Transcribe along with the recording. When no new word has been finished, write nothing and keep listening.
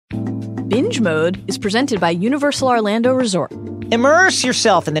Binge Mode is presented by Universal Orlando Resort. Immerse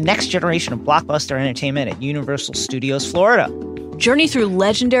yourself in the next generation of blockbuster entertainment at Universal Studios Florida. Journey through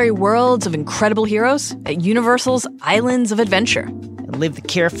legendary worlds of incredible heroes at Universal's Islands of Adventure. And live the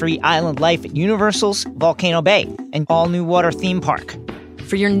carefree island life at Universal's Volcano Bay, an all-new water theme park.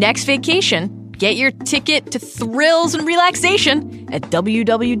 For your next vacation, get your ticket to thrills and relaxation at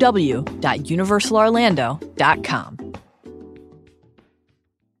www.universalorlando.com.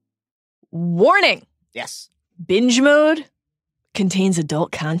 Warning! Yes. Binge Mode contains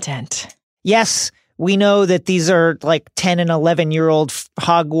adult content. Yes, we know that these are like 10 and 11-year-old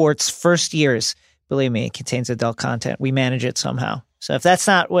Hogwarts first years. Believe me, it contains adult content. We manage it somehow. So if that's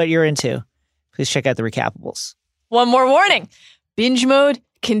not what you're into, please check out the recapables. One more warning. Binge Mode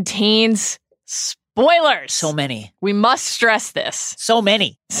contains spoilers. So many. We must stress this. So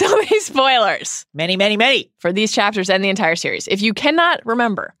many. So many spoilers. Many, many, many. For these chapters and the entire series. If you cannot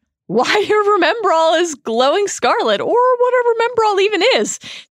remember why your Remembrall is glowing scarlet, or what a Remembrall even is,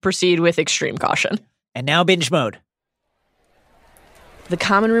 proceed with extreme caution. And now Binge Mode. The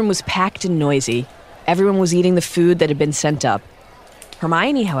common room was packed and noisy. Everyone was eating the food that had been sent up.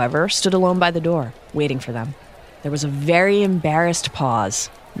 Hermione, however, stood alone by the door, waiting for them. There was a very embarrassed pause.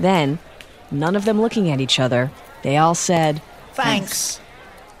 Then, none of them looking at each other, they all said, Thanks,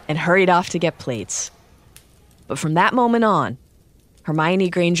 and hurried off to get plates. But from that moment on, Hermione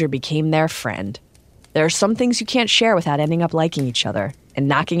Granger became their friend. There are some things you can't share without ending up liking each other, and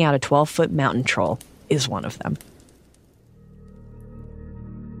knocking out a 12-foot mountain troll is one of them.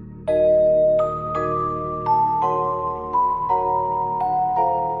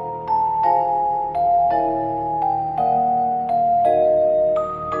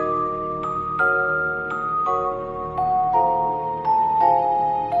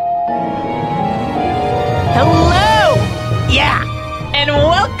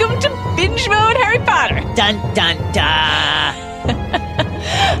 Binge Mode Harry Potter. Dun, dun, dun.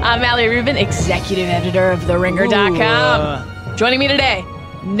 I'm Mallory Rubin, executive editor of TheRinger.com. Joining me today,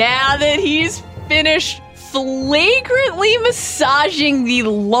 now that he's finished flagrantly massaging the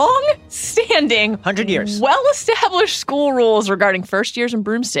long-standing, 100 years, well-established school rules regarding first years and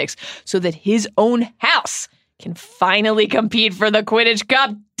broomsticks so that his own house can finally compete for the Quidditch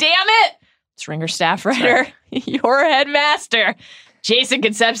Cup. Damn it! It's Ringer staff writer, your headmaster, Jason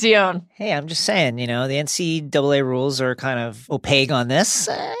Concepcion. Hey, I'm just saying, the NCAA rules are kind of opaque on this.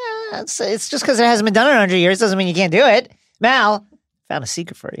 It's just because it hasn't been done in 100 years doesn't mean you can't do it. Mal, found a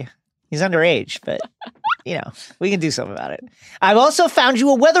secret for you. He's underage, but, we can do something about it. I've also found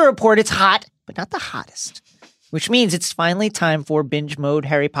you a weather report. It's hot, but not the hottest, which means it's finally time for Binge Mode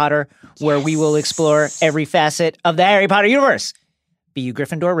Harry Potter, where we will explore every facet of the Harry Potter universe. Be you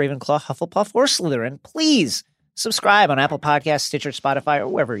Gryffindor, Ravenclaw, Hufflepuff, or Slytherin, please subscribe on Apple Podcasts, Stitcher, Spotify, or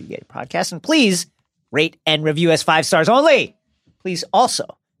wherever you get your podcasts. And please rate and review us 5 stars only. Please also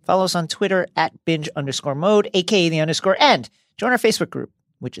follow us on Twitter at binge_mode, aka the _, and join our Facebook group,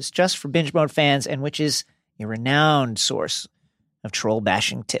 which is just for Binge Mode fans and which is a renowned source of troll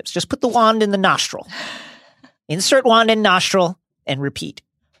bashing tips. Just put the wand in the nostril. Insert wand in nostril and repeat.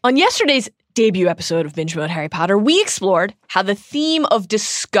 On yesterday's debut episode of Binge Mode Harry Potter, we explored how the theme of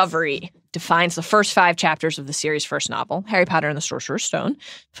discovery defines the first 5 chapters of the series' first novel, Harry Potter and the Sorcerer's Stone,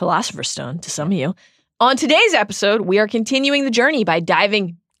 Philosopher's Stone to some of you. On today's episode, we are continuing the journey by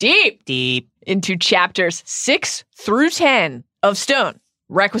diving deep into chapters 6 through 10 of Stone.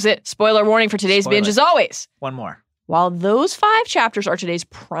 Requisite spoiler warning for today's binge as always. One more. While those 5 chapters are today's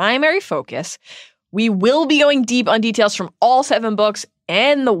primary focus, we will be going deep on details from all 7 books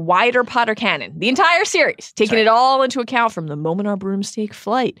and the wider Potter canon, the entire series, taking it all into account from the moment our brooms take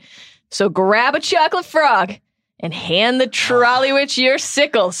flight. So grab a chocolate frog and hand the trolley witch your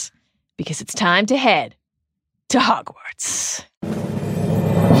sickles, because it's time to head to Hogwarts.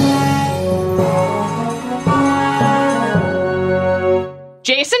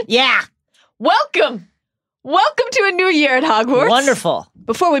 Jason? Yeah. Welcome to a new year at Hogwarts. Wonderful.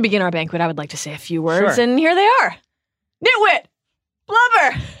 Before we begin our banquet, I would like to say a few words, and here they are. Nitwit!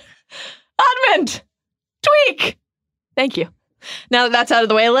 Blubber! Oddmond! Tweak! Thank you. Now that that's out of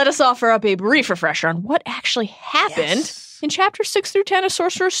the way, let us offer up a brief refresher on what actually happened in chapters 6 through 10 of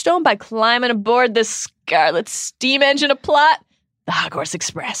Sorcerer's Stone by climbing aboard the Scarlet Steam Engine of plot, the Hogwarts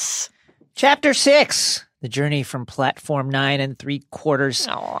Express. Chapter 6, the journey from platform 9 3/4.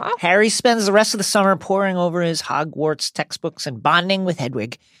 Aww. Harry spends the rest of the summer poring over his Hogwarts textbooks and bonding with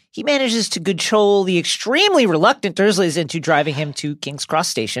Hedwig. He manages to cajole the extremely reluctant Dursleys into driving him to King's Cross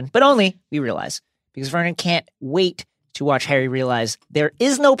Station, but only, we realize, because Vernon can't wait to watch Harry realize there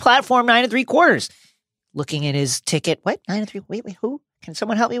is no platform 9 3/4. Looking at his ticket, what? 9 3, wait, who? Can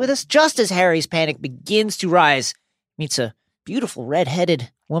someone help me with this? Just as Harry's panic begins to rise, he meets a beautiful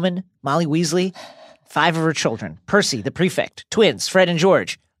red-headed woman, Molly Weasley, 5 of her children, Percy, the prefect, twins, Fred and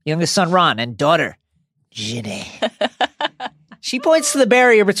George, youngest son, Ron, and daughter, Ginny. She points to the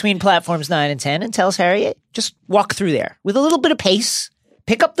barrier between platforms 9 and 10 and tells Harry, just walk through there with a little bit of pace.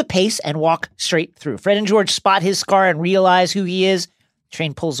 Pick up the pace and walk straight through. Fred and George spot his scar and realize who he is. The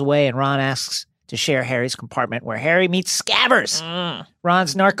train pulls away and Ron asks to share Harry's compartment where Harry meets Scabbers,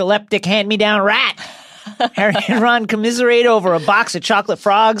 Ron's narcoleptic hand-me-down rat. Harry and Ron commiserate over a box of chocolate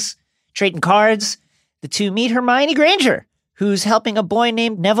frogs, trading cards. The two meet Hermione Granger, who's helping a boy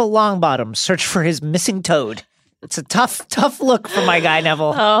named Neville Longbottom search for his missing toad. It's a tough look for my guy,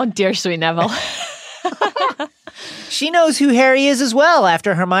 Neville. Oh, dear sweet Neville. She knows who Harry is as well.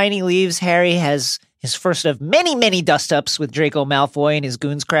 After Hermione leaves, Harry has his first of many, many dust-ups with Draco Malfoy and his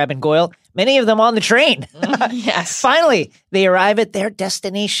goons Crabbe and Goyle, many of them on the train. Yes. Finally, they arrive at their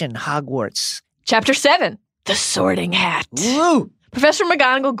destination, Hogwarts. Chapter 7, The Sorting Hat. Woo! Professor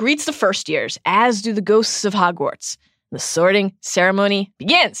McGonagall greets the first years, as do the ghosts of Hogwarts. The sorting ceremony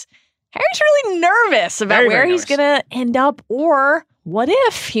begins. Harry's really nervous about where he's going to end up, or what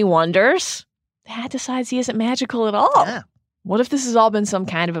if, he wonders, the hat decides he isn't magical at all? Yeah. What if this has all been some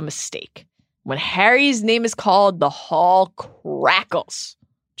kind of a mistake? When Harry's name is called, the hall crackles,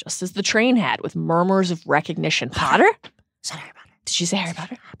 just as the train had, with murmurs of recognition. Potter? Is that Harry Potter? Did she say Harry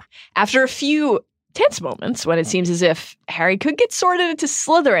Potter? After a few tense moments, when it seems as if Harry could get sorted into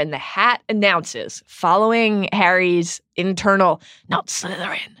Slytherin, the hat announces, following Harry's internal, not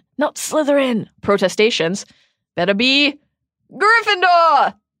Slytherin, protestations, better be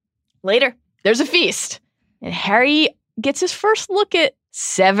Gryffindor. Later, there's a feast, and Harry gets his first look at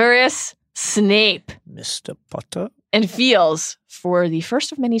Severus Snape. Mr. Potter? And feels, for the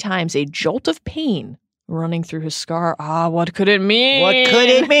first of many times, a jolt of pain running through his scar. What could it mean? What could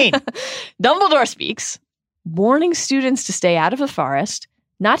it mean? Dumbledore speaks, warning students to stay out of the forest,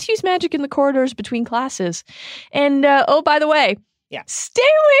 not to use magic in the corridors between classes. And, by the way, stay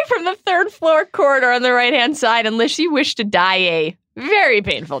away from the 3rd floor corridor on the right-hand side unless you wish to die a very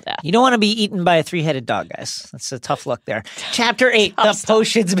painful death. You don't want to be eaten by a 3-headed dog, guys. That's a tough look there. Chapter 8, The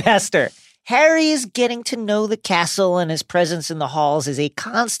Potions Master. Harry is getting to know the castle, and his presence in the halls is a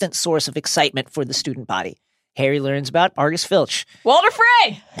constant source of excitement for the student body. Harry learns about Argus Filch. Walter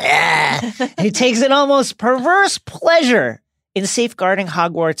Frey! He takes an almost perverse pleasure in safeguarding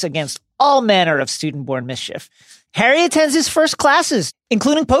Hogwarts against all manner of student-born mischief. Harry attends his first classes,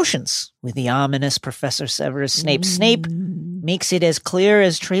 including potions, with the ominous Professor Severus Snape. Snape makes it as clear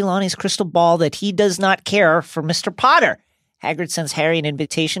as Trelawney's crystal ball that he does not care for Mr. Potter. Hagrid sends Harry an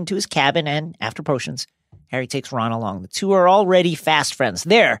invitation to his cabin, and after potions, Harry takes Ron along. The two are already fast friends.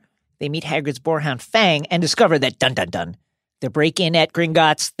 There, they meet Hagrid's boarhound Fang and discover that, dun-dun-dun, the break-in at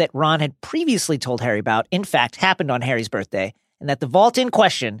Gringotts that Ron had previously told Harry about, in fact, happened on Harry's birthday, and that the vault in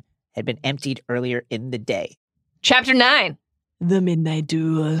question had been emptied earlier in the day. Chapter 9, The Midnight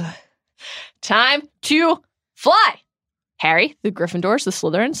Duel. Time to fly. Harry, the Gryffindors, the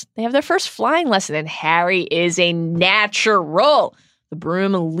Slytherins, they have their first flying lesson, and Harry is a natural. The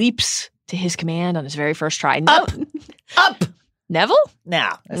broom leaps to his command on his very first try. Up! Neville?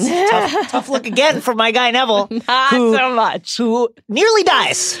 Now, that's a tough look again for my guy Neville. Not so much. Who nearly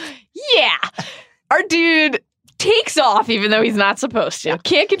dies. Yeah. Our dude takes off even though he's not supposed to.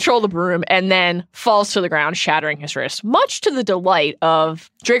 Can't control the broom and then falls to the ground, shattering his wrist, much to the delight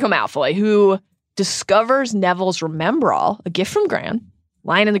of Draco Malfoy, who discovers Neville's Remembrall, a gift from Gran,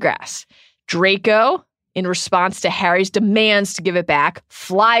 lying in the grass. Draco, in response to Harry's demands to give it back,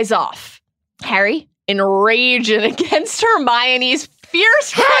 flies off. Harry, enraged against Hermione's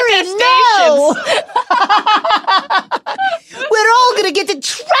fierce protestations. No! We're all going to get in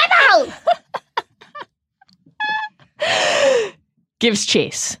trouble! Gives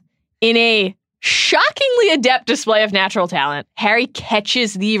chase. In a shockingly adept display of natural talent, Harry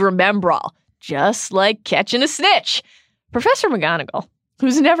catches the Remembrall, just like catching a snitch. Professor McGonagall,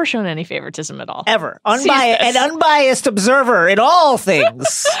 who's never shown any favoritism at all. Ever. An unbiased observer in all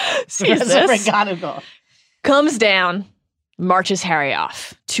things. Professor McGonagall. Comes down, marches Harry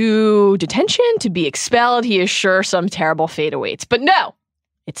off. To detention, to be expelled. He is sure some terrible fate awaits. But no,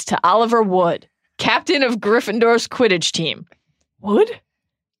 it's to Oliver Wood, captain of Gryffindor's Quidditch team. Wood,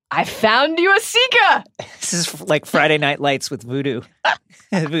 I found you a Seeker! This is like Friday Night Lights with Voodoo.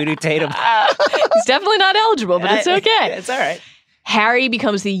 Voodoo Tatum. He's definitely not eligible, but it's okay. It's all right. Harry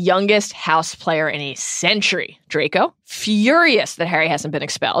becomes the youngest house player in a century. Draco, furious that Harry hasn't been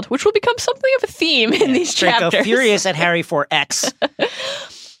expelled, which will become something of a theme in these chapters. Draco, furious at Harry for X.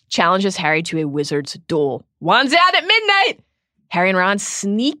 Challenges Harry to a wizard's duel. Wands out at midnight! Harry and Ron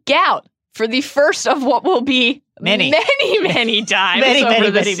sneak out for the first of what will be many times over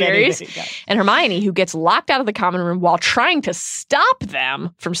the series. And Hermione, who gets locked out of the common room while trying to stop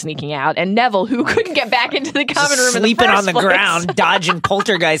them from sneaking out, and Neville, who couldn't get back into the common room in the sleeping first on the place. ground, dodging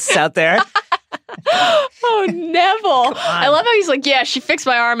poltergeists out there. Oh, Neville. I love how he's like, yeah, she fixed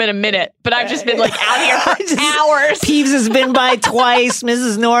my arm in a minute, but I've just been like out here for hours. Peeves has been by twice.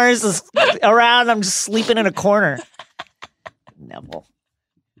 Mrs. Norris is around. I'm just sleeping in a corner. Neville.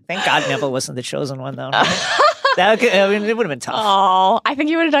 Thank God Neville wasn't the chosen one, though. It would have been tough. Oh, I think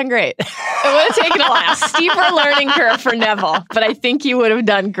you would have done great. It would have taken a while. Steeper learning curve for Neville, but I think you would have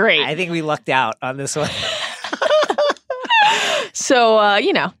done great. I think we lucked out on this one. So,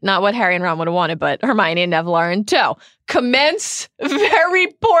 not what Harry and Ron would have wanted, but Hermione and Neville are in tow. Commence very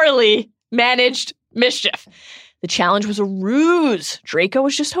poorly managed mischief. The challenge was a ruse. Draco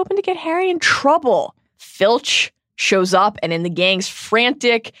was just hoping to get Harry in trouble. Filch shows up, and in the gang's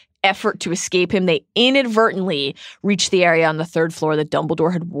frantic effort to escape him, they inadvertently reach the area on the third floor that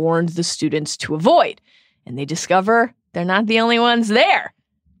Dumbledore had warned the students to avoid. And they discover they're not the only ones there.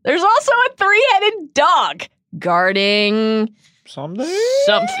 There's also a three-headed dog guarding something.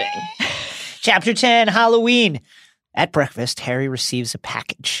 Chapter 10, Halloween. At breakfast, Harry receives a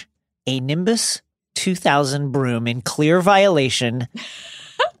package. A Nimbus 2000 broom in clear violation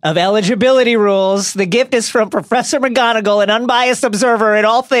of eligibility rules. The gift is from Professor McGonagall, an unbiased observer in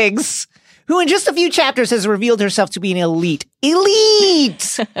all things, who in just a few chapters has revealed herself to be an elite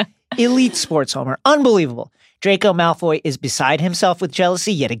sports homer. Unbelievable. Draco Malfoy is beside himself with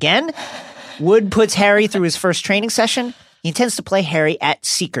jealousy yet again. Wood puts Harry through his first training session. He intends to play Harry at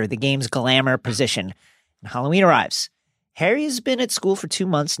Seeker, the game's glamour position. And Halloween arrives. Harry has been at school for 2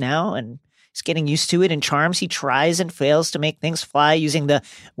 months now, and he's getting used to it. In charms, he tries and fails to make things fly using the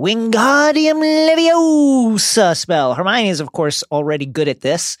Wingardium Leviosa spell. Hermione is, of course, already good at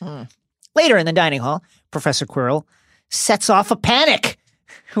this. Later in the dining hall, Professor Quirrell sets off a panic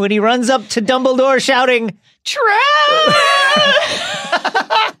when he runs up to Dumbledore shouting, "Trap!"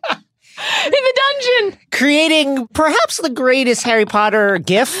 in the dungeon, creating perhaps the greatest Harry Potter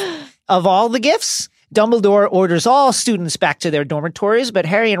gif of all the gifs. Dumbledore orders all students back to their dormitories, but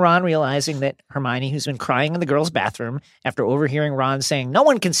Harry and Ron, realizing that Hermione, who's been crying in the girls' bathroom after overhearing Ron saying no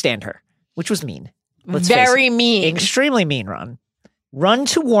one can stand her, which was mean. Very mean. Extremely mean, Ron. Run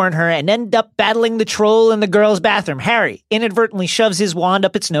to warn her and end up battling the troll in the girls' bathroom. Harry inadvertently shoves his wand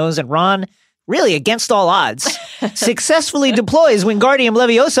up its nose, and Ron, really against all odds, successfully deploys Wingardium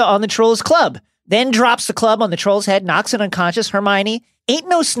Leviosa on the troll's club. Then drops the club on the troll's head, knocks it unconscious. Hermione ain't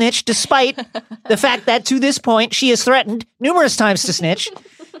no snitch, despite the fact that to this point she has threatened numerous times to snitch.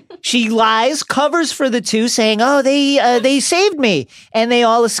 She lies, covers for the two, saying, "Oh, they saved me," and they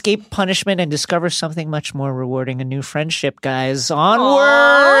all escape punishment and discover something much more rewarding: a new friendship. Guys,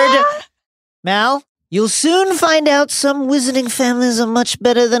 onward! Aww. Mal, you'll soon find out some wizarding families are much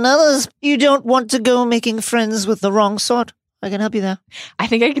better than others. You don't want to go making friends with the wrong sort. I can help you there. I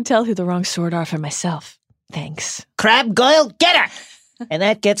think I can tell who the wrong sort are for myself. Thanks. Crab Goyle, get her! And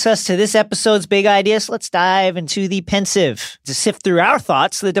that gets us to this episode's big idea. So let's dive into the pensive. To sift through our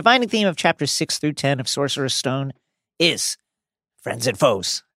thoughts, the defining theme of chapters 6 through 10 of Sorcerer's Stone is friends and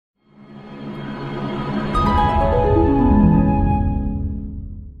foes.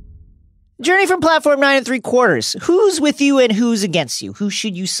 Journey from platform 9 3/4. Who's with you and who's against you? Who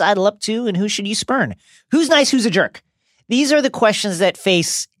should you sidle up to and who should you spurn? Who's nice, who's a jerk? These are the questions that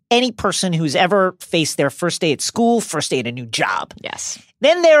face any person who's ever faced their first day at school, first day at a new job. Yes.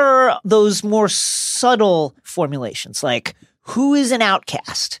 Then there are those more subtle formulations, like who is an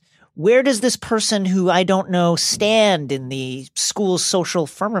outcast? Where does this person who I don't know stand in the school's social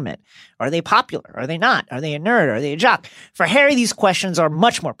firmament? Are they popular? Are they not? Are they a nerd? Are they a jock? For Harry, these questions are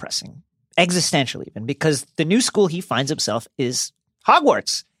much more pressing, existential even, because the new school he finds himself is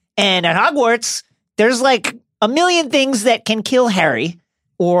Hogwarts. And at Hogwarts, there's like a million things that can kill Harry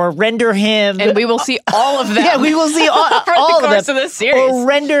or render him... And we will see all of them. Yeah, we will see all for all the course of them. Of this series. Or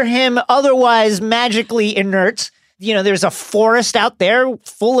render him otherwise magically inert. You know, there's a forest out there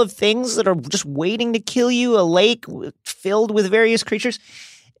full of things that are just waiting to kill you, a lake filled with various creatures.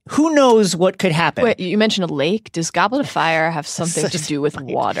 Who knows what could happen? Wait, you mentioned a lake. Does Goblet of Fire have something to do with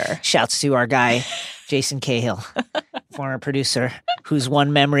water? Shouts to our guy, Jason Cahill, former producer, whose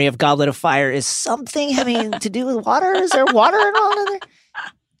one memory of Goblet of Fire is something having to do with water. Is there water involved in there?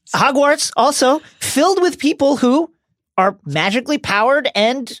 Hogwarts also filled with people who are magically powered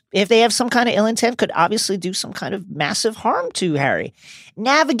and, if they have some kind of ill intent, could obviously do some kind of massive harm to Harry.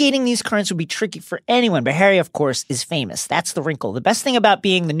 Navigating these currents would be tricky for anyone, but Harry, of course, is famous. That's the wrinkle. The best thing about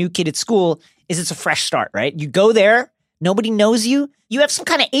being the new kid at school is it's a fresh start, right? You go there Nobody knows you. You have some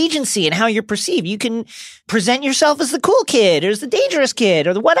kind of agency in how you're perceived. You can present yourself as the cool kid or as the dangerous kid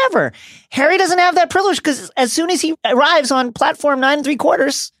or the whatever. Harry doesn't have that privilege because as soon as he arrives on platform 9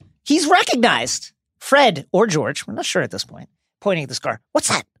 3/4, he's recognized. Fred or George, we're not sure at this point, pointing at the scar. What's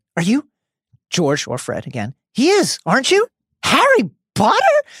that? Are you? George or Fred again. He is, aren't you? Harry Potter?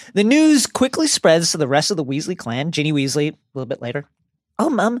 The news quickly spreads to the rest of the Weasley clan. Ginny Weasley, a little bit later. Oh,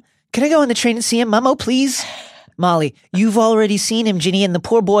 Mum, can I go on the train and see him? Mum, oh, please. Molly, you've already seen him, Ginny, and the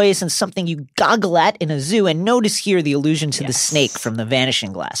poor boy isn't something you goggle at in a zoo. And notice here the allusion to the snake from the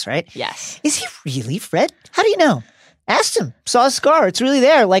Vanishing Glass, right? Yes. Is he really, Fred? How do you know? Asked him. Saw a scar. It's really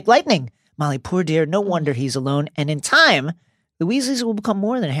there, like lightning. Molly, poor dear, no wonder he's alone. And in time, the Weasleys will become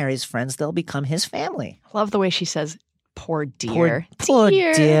more than Harry's friends. They'll become his family. Love the way she says, poor dear. Poor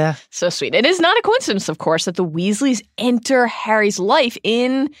dear. So sweet. It is not a coincidence, of course, that the Weasleys enter Harry's life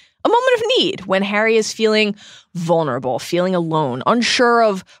in a moment of need when Harry is feeling vulnerable, feeling alone, unsure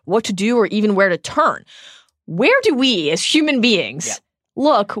of what to do or even where to turn. Where do we, as human beings,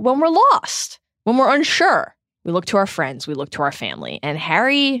 look when we're lost, when we're unsure? We look to our friends, we look to our family. And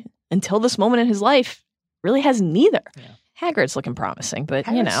Harry, until this moment in his life, really has neither. Yeah. Hagrid's looking promising, but,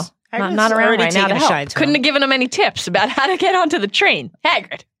 Hagrid's not around right now to help. Couldn't have given him any tips about how to get onto the train.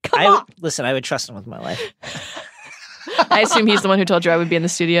 Hagrid, come on. Listen, I would trust him with my life. I assume he's the one who told you I would be in the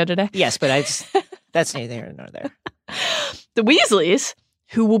studio today? Yes, but that's neither here nor there. The Weasleys,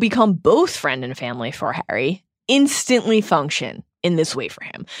 who will become both friend and family for Harry, instantly function in this way for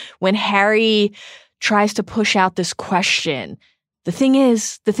him. When Harry tries to push out this question, the thing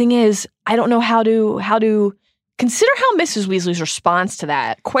is, I don't know how to consider how Mrs. Weasley's response to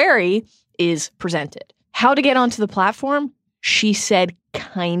that query is presented. How to get onto the platform? She said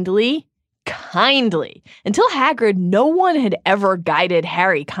kindly. Until Hagrid, no one had ever guided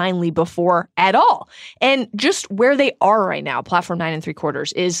Harry kindly before at all. And just where they are right now, platform 9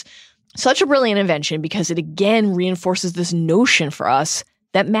 3/4, is such a brilliant invention because it again reinforces this notion for us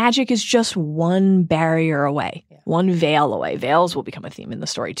that magic is just one barrier away, one veil away. Veils will become a theme in the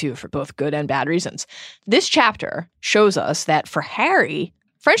story too, for both good and bad reasons. This chapter shows us that for Harry,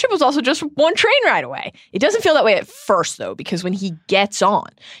 friendship was also just one train ride away. It doesn't feel that way at first, though, because when he gets on,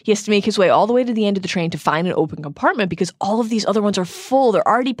 he has to make his way all the way to the end of the train to find an open compartment because all of these other ones are full. They're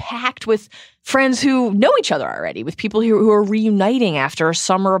already packed with friends who know each other already, with people who are reuniting after a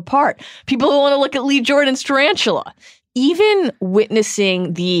summer apart, people who want to look at Lee Jordan's tarantula. Even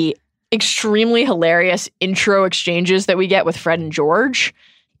witnessing the extremely hilarious intro exchanges that we get with Fred and George,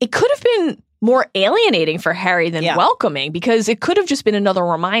 it could have been more alienating for Harry than welcoming, because it could have just been another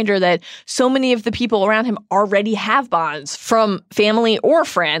reminder that so many of the people around him already have bonds from family or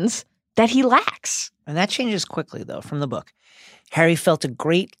friends that he lacks. And that changes quickly, though, from the book. Harry felt a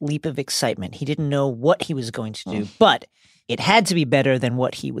great leap of excitement. He didn't know what he was going to do, but it had to be better than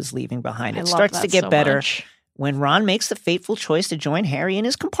what he was leaving behind. It starts to get better when Ron makes the fateful choice to join Harry in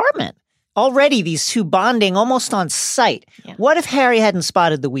his compartment. Already, these two bonding almost on sight. Yeah. What if Harry hadn't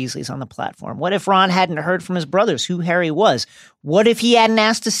spotted the Weasleys on the platform? What if Ron hadn't heard from his brothers who Harry was? What if he hadn't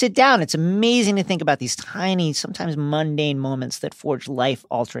asked to sit down? It's amazing to think about these tiny, sometimes mundane moments that forge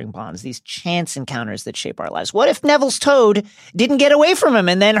life-altering bonds, these chance encounters that shape our lives. What if Neville's toad didn't get away from him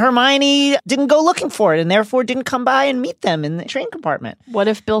and then Hermione didn't go looking for it and therefore didn't come by and meet them in the train compartment? What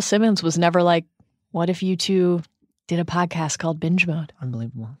if Bill Simmons was never like, what if you two did a podcast called Binge Mode?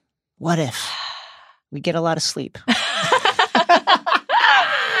 Unbelievable. What if we get a lot of sleep?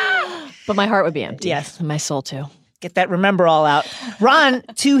 But my heart would be empty. Yes. And my soul too. Get that remember all out. Ron,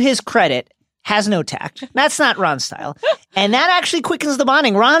 to his credit, has no tact. That's not Ron's style. And that actually quickens the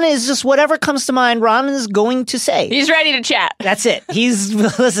bonding. Ron is just whatever comes to mind, Ron is going to say. He's ready to chat. That's it. He's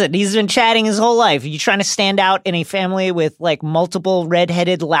been chatting his whole life. You trying to stand out in a family with like multiple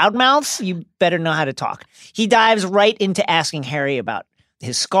redheaded loudmouths? You better know how to talk. He dives right into asking Harry about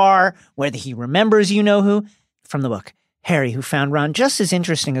his scar, whether he remembers you-know-who. From the book, Harry, who found Ron just as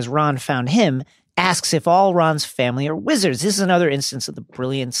interesting as Ron found him, asks if all Ron's family are wizards. This is another instance of the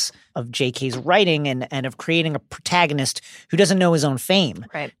brilliance of J.K.'s writing and of creating a protagonist who doesn't know his own fame.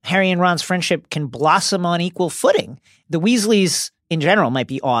 Right. Harry and Ron's friendship can blossom on equal footing. The Weasleys, in general, might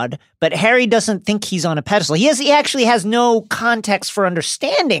be odd, but Harry doesn't think he's on a pedestal. He actually has no context for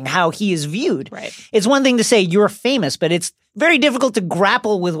understanding how he is viewed. Right. It's one thing to say you're famous, but it's very difficult to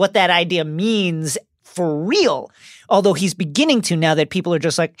grapple with what that idea means for real. Although he's beginning to now that people are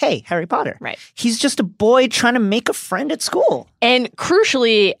just like, hey, Harry Potter. Right. He's just a boy trying to make a friend at school. And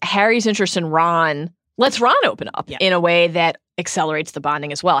crucially, Harry's interest in Ron lets Ron open up in a way that accelerates the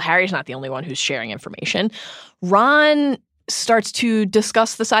bonding as well. Harry's not the only one who's sharing information. Ron starts to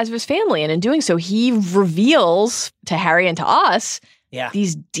discuss the size of his family. And in doing so, he reveals to Harry and to us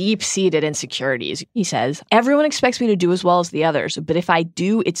these deep-seated insecurities. He says, everyone expects me to do as well as the others, but if I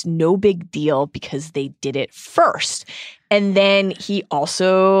do, it's no big deal because they did it first. And then he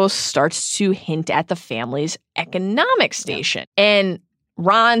also starts to hint at the family's economic station. And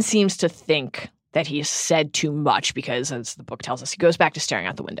Ron seems to think that he's said too much because, as the book tells us, he goes back to staring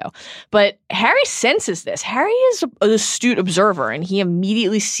out the window. But Harry senses this. Harry is an astute observer, and he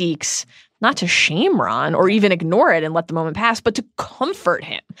immediately seeks not to shame Ron or even ignore it and let the moment pass, but to comfort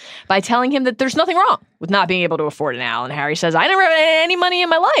him by telling him that there's nothing wrong with not being able to afford an owl. And Harry says, I never had any money in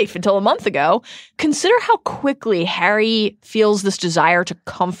my life until a month ago. Consider how quickly Harry feels this desire to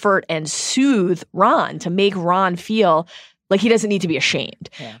comfort and soothe Ron, to make Ron feel like he doesn't need to be ashamed.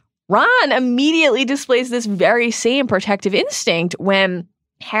 Yeah. Ron immediately displays this very same protective instinct when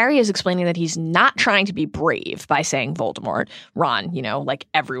Harry is explaining that he's not trying to be brave by saying Voldemort. Ron, like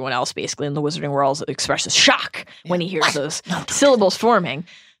everyone else basically in the wizarding world, expresses shock when he hears those syllables forming.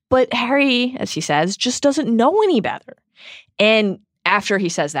 But Harry, as he says, just doesn't know any better. And after he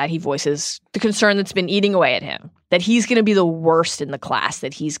says that, he voices the concern that's been eating away at him, that he's going to be the worst in the class,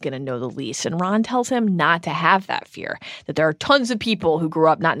 that he's going to know the least. And Ron tells him not to have that fear, that there are tons of people who grew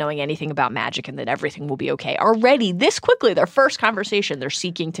up not knowing anything about magic and that everything will be okay. Already, this quickly, their first conversation, they're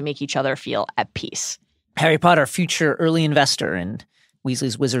seeking to make each other feel at peace. Harry Potter, future early investor in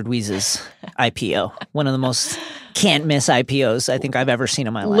Weasley's Wizard Wheezes IPO. One of the most can't-miss IPOs I think I've ever seen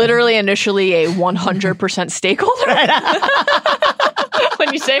in my life. Literally, initially a 100% stakeholder.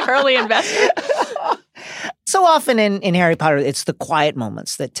 When you say early investor. So often in Harry Potter, it's the quiet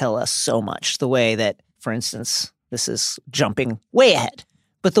moments that tell us so much. The way that, for instance, this is jumping way ahead,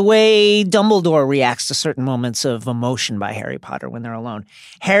 but the way Dumbledore reacts to certain moments of emotion by Harry Potter when they're alone.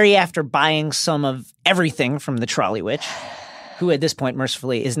 Harry, after buying some of everything from the trolley witch, who at this point,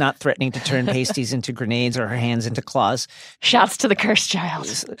 mercifully, is not threatening to turn pasties into grenades or her hands into claws. Shouts to the cursed child.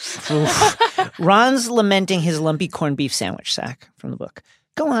 Ron's lamenting his lumpy corned beef sandwich sack from the book.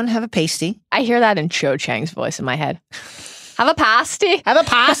 Go on, have a pasty. I hear that in Cho Chang's voice in my head. Have a pasty. Have a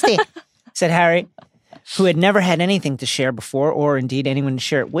pasty, said Harry, who had never had anything to share before, or indeed anyone to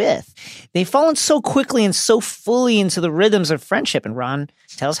share it with. They've fallen so quickly and so fully into the rhythms of friendship, and Ron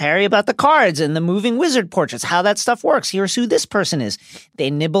tells Harry about the cards and the moving wizard portraits, how that stuff works. Here's who this person is. They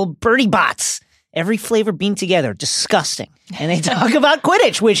nibble birdie bots. Every flavor bean together. Disgusting. And they talk about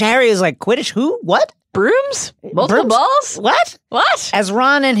Quidditch, which Harry is like, Quidditch who? What? Brooms? Multiple balls? What? What? As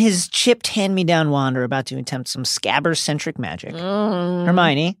Ron and his chipped hand-me-down wand are about to attempt some Scabbers-centric magic,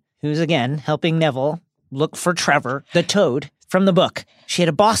 Hermione, who's again helping Neville look for Trevor, the toad, from the book. She had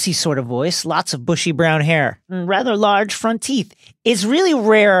a bossy sort of voice, lots of bushy brown hair, and rather large front teeth. It's really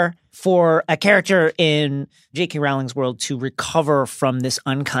rare for a character in J.K. Rowling's world to recover from this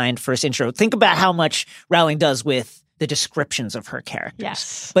unkind first intro. Think about how much Rowling does with the descriptions of her characters.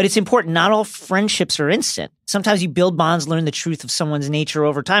 Yes. But it's important. Not all friendships are instant. Sometimes you build bonds, learn the truth of someone's nature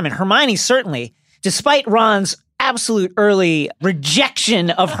over time. And Hermione certainly, despite Ron's absolute early rejection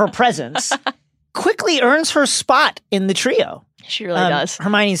of her presence, quickly earns her spot in the trio. She really does.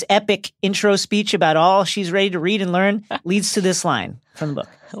 Hermione's epic intro speech about all she's ready to read and learn leads to this line from the book.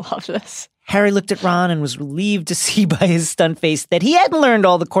 I love this. Harry looked at Ron and was relieved to see by his stunned face that he hadn't learned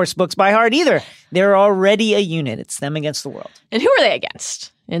all the course books by heart either. They're already a unit. It's them against the world. And who are they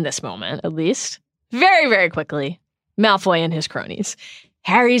against in this moment, at least? Very, very quickly, Malfoy and his cronies.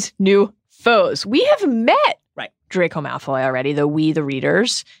 Harry's new foes. We have met Draco Malfoy already, though we, the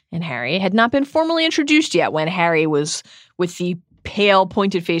readers, and Harry had not been formally introduced yet when Harry was with the pale,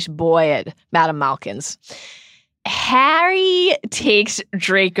 pointed-faced boy at Madame Malkin's. Harry takes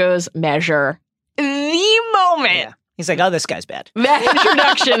Draco's measure the moment. Yeah. He's like, oh, this guy's bad. That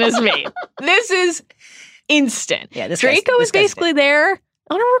introduction is made. This is instant. Yeah, Draco is basically there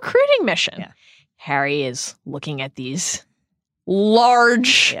on a recruiting mission. Yeah. Harry is looking at these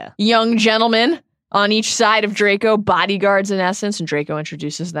large young gentlemen on each side of Draco, bodyguards in essence, and Draco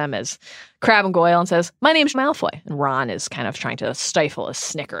introduces them as Crabbe and Goyle and says, my name's Malfoy. And Ron is kind of trying to stifle a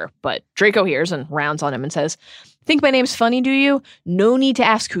snicker, but Draco hears and rounds on him and says, think my name's funny, do you? No need to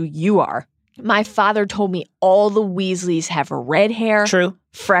ask who you are. My father told me all the Weasleys have red hair, True,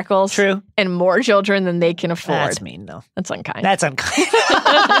 freckles, True, and more children than they can afford. That's mean, though. That's unkind. That's unkind.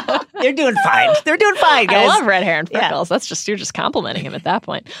 They're doing fine. They're doing fine, guys. I love red hair and freckles. Yeah. You're just complimenting him at that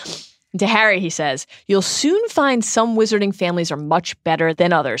point. To Harry, he says, you'll soon find some wizarding families are much better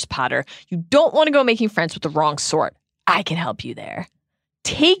than others, Potter. You don't want to go making friends with the wrong sort. I can help you there.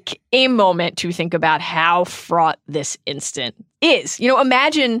 Take a moment to think about how fraught this instant is.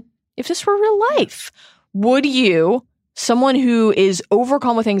 Imagine if this were real life. Would you someone who is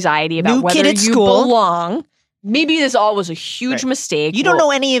overcome with anxiety about New whether kid you at school. belong. Maybe this all was a huge mistake. You don't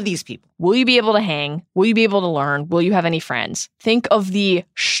know any of these people. Will you be able to hang? Will you be able to learn? Will you have any friends? Think of the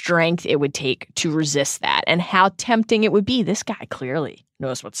strength it would take to resist that and how tempting it would be. This guy clearly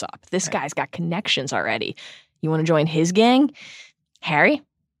knows what's up. This guy's got connections already. You want to join his gang? Harry?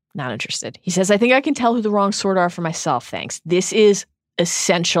 Not interested. He says, I think I can tell who the wrong sort are for myself, thanks. This is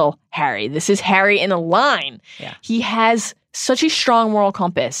essential Harry. This is Harry in a line. Yeah. He has such a strong moral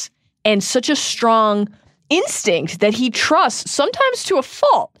compass and such a strong instinct that he trusts, sometimes to a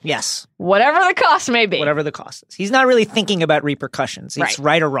fault. Yes. Whatever the cost may be. Whatever the cost is. He's not really thinking about repercussions. It's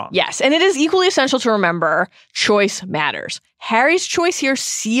right or wrong. Yes, and it is equally essential to remember choice matters. Harry's choice here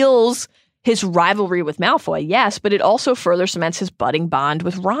seals his rivalry with Malfoy, yes, but it also further cements his budding bond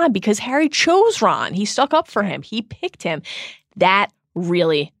with Ron because Harry chose Ron. He stuck up for him. He picked him. That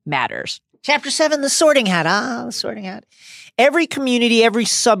really matters. Chapter 7, the Sorting Hat. The Sorting Hat. Every community, every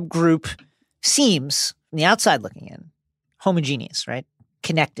subgroup seems, from the outside looking in, homogeneous, right?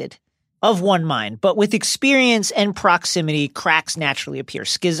 Connected, of one mind. But with experience and proximity, cracks naturally appear.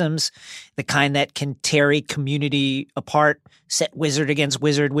 Schisms, the kind that can tear a community apart, set wizard against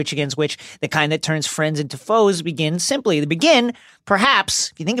wizard, witch against witch, the kind that turns friends into foes, begin simply. They begin,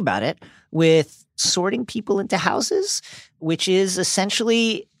 perhaps, if you think about it, with sorting people into houses, which is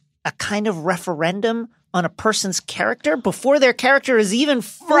essentially a kind of referendum on a person's character before their character is even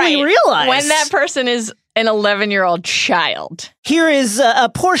fully realized. When that person is an 11-year-old child. Here is a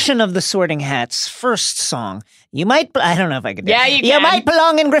portion of the Sorting Hat's first song. You might, I don't know if I can do it. Yeah, you can. You might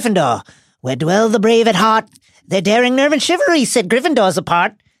belong in Gryffindor, where dwell the brave at heart. Their daring nerve and chivalry set Gryffindors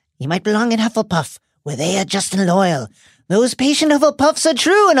apart. You might belong in Hufflepuff, where they are just and loyal. Those patient Hufflepuffs are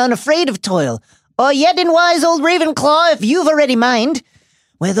true and unafraid of toil. Or yet in wise old Ravenclaw, if you've already mind,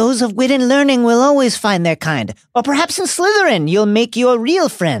 where those of wit and learning will always find their kind. Or perhaps in Slytherin, you'll make your real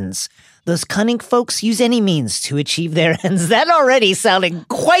friends. Those cunning folks use any means to achieve their ends. That already sounding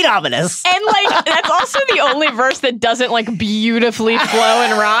quite ominous. And, that's also the only verse that doesn't, beautifully flow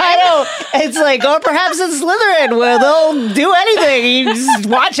and rhyme. I know. It's or perhaps in Slytherin, where they'll do anything. You just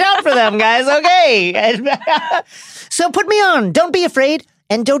watch out for them, guys, okay? So put me on. Don't be afraid,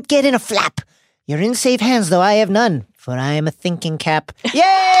 and don't get in a flap. You're in safe hands, though I have none, for I am a thinking cap. Yay!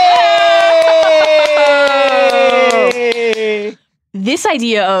 This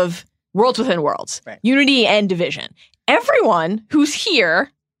idea of worlds within worlds, unity and division. Everyone who's here,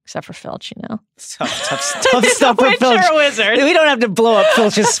 except for Filch, Tough stuff for Filch. Wizard. We don't have to blow up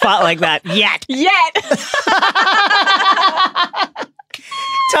Filch's spot like that yet.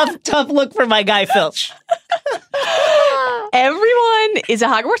 Tough look for my guy Filch. Everyone is a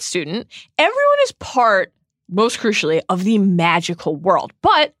Hogwarts student. Everyone is part, most crucially, of the magical world.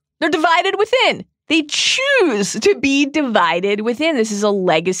 But they're divided within. They choose to be divided within. This is a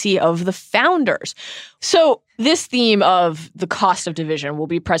legacy of the founders. So this theme of the cost of division will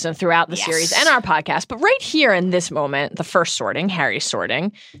be present throughout the series and our podcast. But right here in this moment, the first sorting, Harry's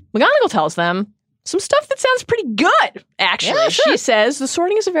sorting, McGonagall tells them some stuff that sounds pretty good, actually. Yeah, sure. She says the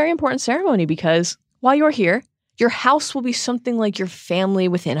sorting is a very important ceremony because while you're here, your house will be something like your family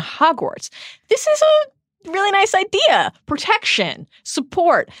within Hogwarts. This is a really nice idea. Protection,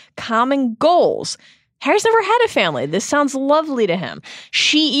 support, common goals. Harry's never had a family. This sounds lovely to him.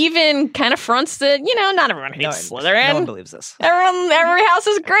 She even kind of fronts that, not everyone hates Slytherin. No one believes this. Every house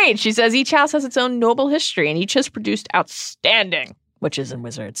is great. She says each house has its own noble history and each has produced outstanding witches and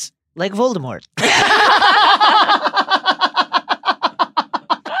wizards. Like Voldemort.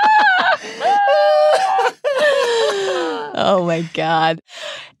 Oh my God.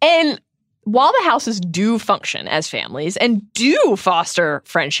 And while the houses do function as families and do foster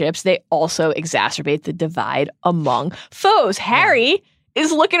friendships, they also exacerbate the divide among foes. Harry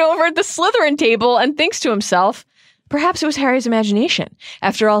is looking over at the Slytherin table and thinks to himself, perhaps it was Harry's imagination.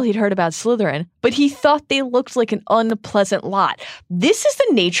 After all, he'd heard about Slytherin, but he thought they looked like an unpleasant lot. This is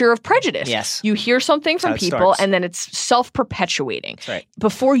the nature of prejudice. Yes. You hear something from people and then it's self-perpetuating. That's right.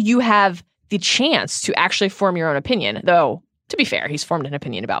 Before you have the chance to actually form your own opinion, though, to be fair, he's formed an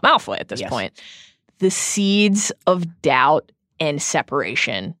opinion about Malfoy at this point. The seeds of doubt and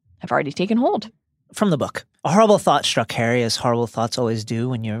separation have already taken hold. From the book. A horrible thought struck Harry, as horrible thoughts always do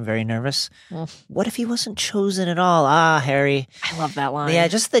when you're very nervous. What if he wasn't chosen at all? Harry. I love that line. Yeah,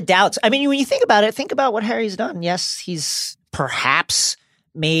 just the doubts. I mean, when you think about it, think about what Harry's done. Yes, he's perhaps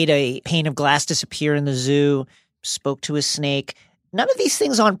made a pane of glass disappear in the zoo, spoke to a snake. None of these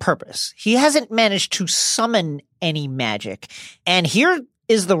things on purpose. He hasn't managed to summon any magic. And here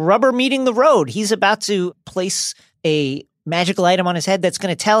is the rubber meeting the road. He's about to place a magical item on his head that's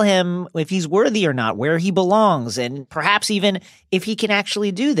going to tell him if he's worthy or not, where he belongs, and perhaps even if he can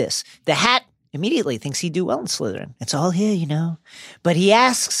actually do this. The hat immediately thinks he'd do well in Slytherin. It's all here, you know. But he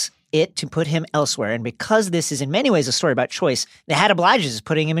asks it to put him elsewhere. And because this is in many ways a story about choice, the hat obliges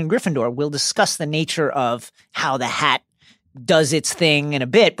putting him in Gryffindor. We'll discuss the nature of how the hat does its thing in a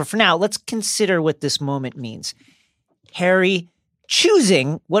bit. But for now, let's consider what this moment means. Harry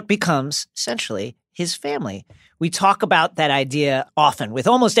choosing what becomes essentially his family. We talk about that idea often with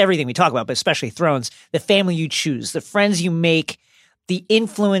almost everything we talk about, but especially Thrones, the family you choose, the friends you make, the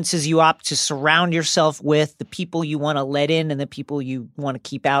influences you opt to surround yourself with, the people you want to let in and the people you want to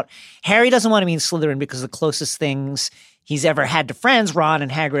keep out. Harry doesn't want to be in Slytherin because the closest things he's ever had to friends, Ron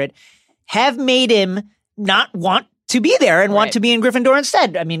and Hagrid, have made him not want to be there and want to be in Gryffindor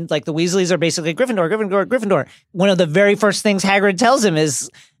instead. I mean, like the Weasleys are basically Gryffindor. One of the very first things Hagrid tells him is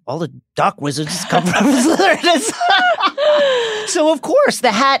all the dark wizards come from Slytherin. So, of course,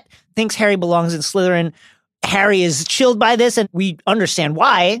 the hat thinks Harry belongs in Slytherin. Harry is chilled by this, and we understand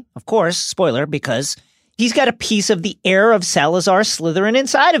why, of course, spoiler, because he's got a piece of the heir of Salazar Slytherin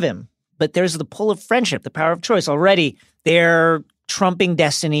inside of him. But there's the pull of friendship, the power of choice. Already, they're trumping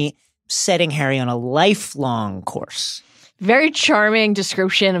destiny, setting Harry on a lifelong course. Very charming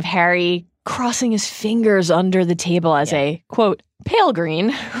description of Harry crossing his fingers under the table as a, quote, pale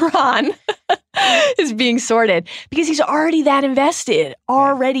green Ron is being sorted because he's already that invested,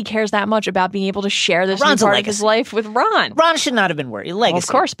 already cares that much about being able to share this new part of his life with Ron. Ron should not have been worried. Legacy. Well, of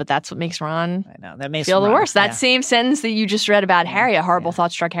course, but that's what makes Ron that makes feel the worst. That same sentence that you just read about Harry, a horrible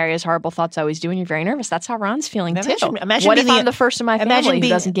thought struck Harry as horrible thoughts always do, and you're very nervous. That's how Ron's feeling too. What if I'm the first in my family who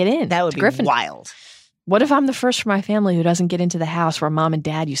doesn't get in? That would be wild. What if I'm the first from my family who doesn't get into the house where mom and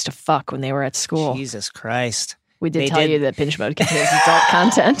dad used to fuck when they were at school? Jesus Christ. We did tell you that binge mode contains adult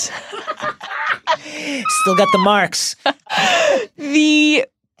content. Still got the marks. The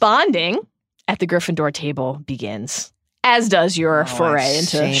bonding at the Gryffindor table begins, as does your foray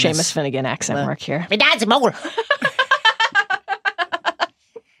into Seamus Finnegan accent work here. My dad's a mole.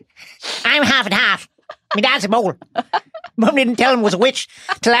 I'm half and half. My dad's a mole. Mom didn't tell him he was a witch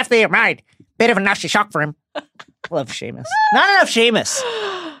till after they were married. Bit of a nasty shock for him. Love Seamus. Not enough Seamus.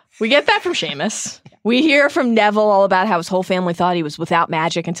 We get that from Seamus. We hear from Neville all about how his whole family thought he was without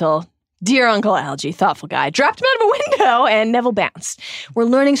magic until dear Uncle Algy, thoughtful guy, dropped him out of a window and Neville bounced. We're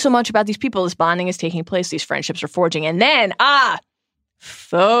learning so much about these people. This bonding is taking place. These friendships are forging. And then,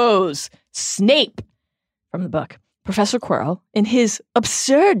 foes. Snape from the book. Professor Quirrell in his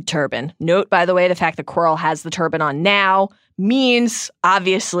absurd turban. Note, by the way, the fact that Quirrell has the turban on now means,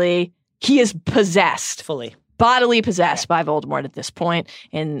 obviously, he is possessed. Fully. Bodily possessed by Voldemort at this point.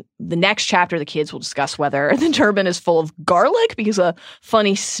 In the next chapter, the kids will discuss whether the turban is full of garlic because a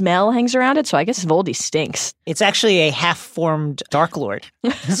funny smell hangs around it. So I guess Voldy stinks. It's actually a half-formed Dark Lord.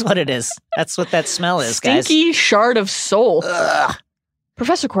 That's what it is. That's what that smell is, guys. Stinky shard of soul. Ugh.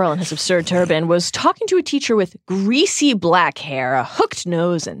 Professor Quirrell in his absurd turban was talking to a teacher with greasy black hair, a hooked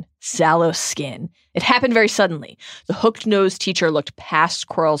nose, and sallow skin. It happened very suddenly. The hooked-nosed teacher looked past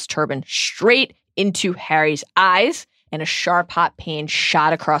Quirrell's turban straight into Harry's eyes, and a sharp, hot pain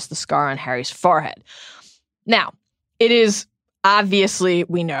shot across the scar on Harry's forehead. Now, it is obviously,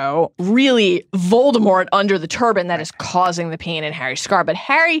 we know, really Voldemort under the turban that is causing the pain in Harry's scar, but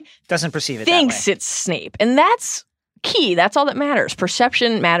Harry doesn't perceive it thinks that way. It's Snape, and that's key. That's all that matters.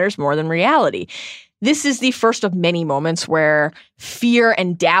 Perception matters more than reality. This is the first of many moments where fear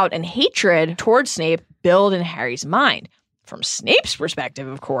and doubt and hatred towards Snape build in Harry's mind. From Snape's perspective,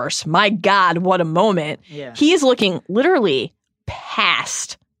 of course, my God, what a moment. Yeah. He is looking literally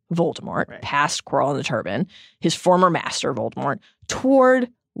past Voldemort, past Quirrell in the turban, his former master, Voldemort, toward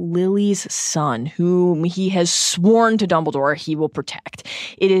Lily's son, whom he has sworn to Dumbledore he will protect.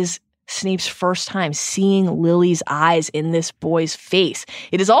 It is Snape's first time seeing Lily's eyes in this boy's face.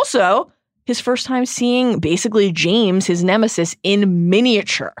 It is also his first time seeing basically James, his nemesis, in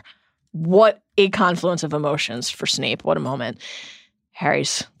miniature. What a confluence of emotions for Snape. What a moment.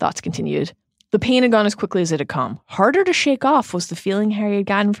 Harry's thoughts continued. The pain had gone as quickly as it had come. Harder to shake off was the feeling Harry had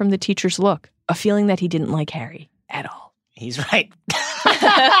gotten from the teacher's look, a feeling that he didn't like Harry at all. He's right.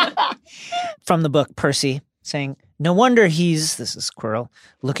 From the book, Percy saying, no wonder this is Quirrell,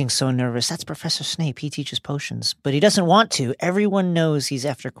 looking so nervous. That's Professor Snape. He teaches potions, but he doesn't want to. Everyone knows he's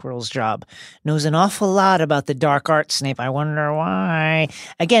after Quirrell's job. Knows an awful lot about the dark arts, Snape. I wonder why.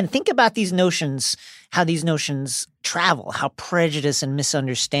 Again, think about these notions, how these notions travel, how prejudice and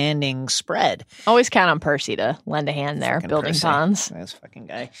misunderstanding spread. Always count on Percy to lend a hand there, building ponds. This fucking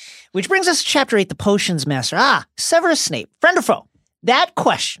guy. Which brings us to Chapter 8, the Potions Master. Severus Snape, friend or foe? That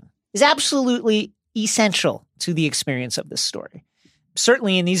question is absolutely essential to the experience of this story.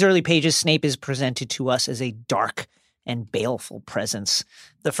 Certainly in these early pages, Snape is presented to us as a dark and baleful presence.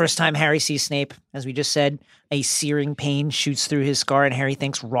 The first time Harry sees Snape, as we just said, a searing pain shoots through his scar, and Harry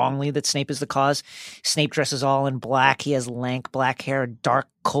thinks wrongly that Snape is the cause. Snape dresses all in black. He has lank black hair, dark,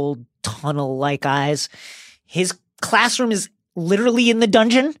 cold, tunnel-like eyes. His classroom is literally in the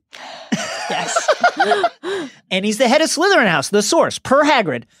dungeon. Yes. And he's the head of Slytherin House, the source, per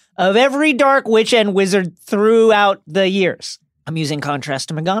Hagrid, of every dark witch and wizard throughout the years. Amusing contrast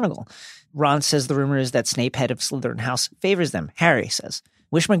to McGonagall. Ron says the rumor is that Snape, head of Slytherin House, favors them. Harry says,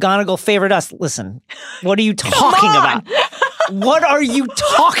 wish McGonagall favored us. Listen, what are you talking about? What are you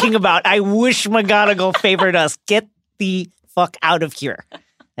talking about? I wish McGonagall favored us. Get the fuck out of here.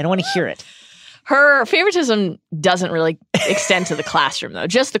 I don't want to hear it. Her favoritism doesn't really extend to the classroom, though,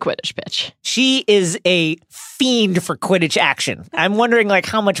 just the Quidditch pitch. She is a fiend for Quidditch action. I'm wondering, like,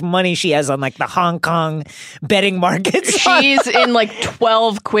 how much money she has on, like, the Hong Kong betting markets. She's in, like,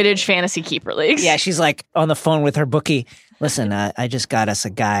 12 Quidditch fantasy keeper leagues. Yeah, she's, like, on the phone with her bookie. Listen, I just got us a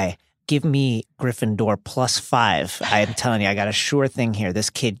guy. Give me Gryffindor +5. I'm telling you, I got a sure thing here.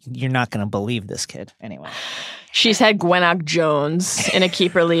 This kid, you're not going to believe this kid. Anyway. She's had Gwenog Jones in a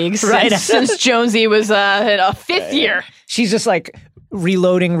keeper league right. since Jonesy was in a fifth year. She's just like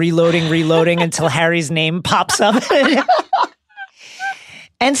reloading until Harry's name pops up.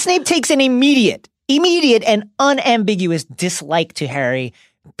 And Snape takes an immediate and unambiguous dislike to Harry,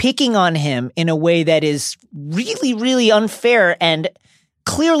 picking on him in a way that is really, really unfair and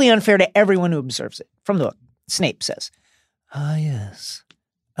clearly unfair to everyone who observes it. From the book, Snape says, "Ah, yes,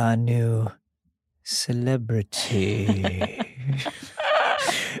 a new celebrity."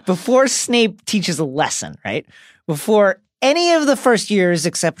 Before Snape teaches a lesson, right? Before any of the first years,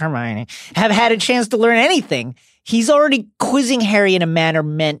 except Hermione, have had a chance to learn anything, he's already quizzing Harry in a manner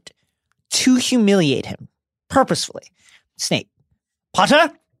meant to humiliate him, purposefully. Snape,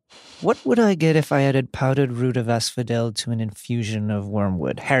 Potter, what would I get if I added powdered root of asphodel to an infusion of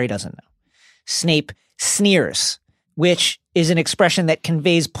wormwood? Harry doesn't know. Snape sneers, which is an expression that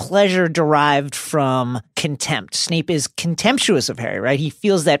conveys pleasure derived from contempt. Snape is contemptuous of Harry, right? He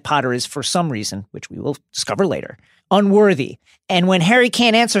feels that Potter is, for some reason, which we will discover later, unworthy. And when Harry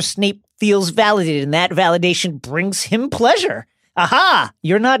can't answer, Snape feels validated, and that validation brings him pleasure. Aha!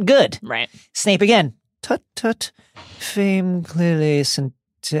 You're not good. Right. Snape again. Tut, tut. Fame clearly isn't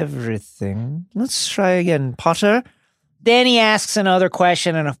everything. Let's try again, Potter. Then he asks another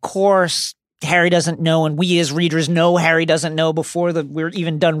question, and of course, Harry doesn't know, and we as readers know Harry doesn't know before we're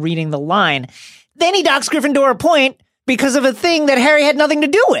even done reading the line. Then he docks Gryffindor a point because of a thing that Harry had nothing to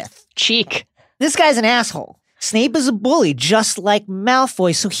do with. Cheek. This guy's an asshole. Snape is a bully, just like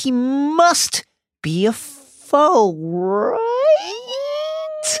Malfoy, so he must be a foe, right?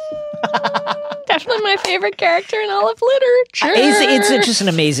 Definitely my favorite character in all of literature. It's just an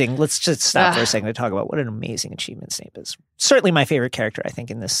amazing, let's just stop for a second to talk about what an amazing achievement Snape is. Certainly my favorite character, I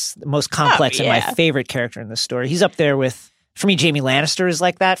think, in this, the most complex and my favorite character in this story. He's up there with, for me, Jaime Lannister is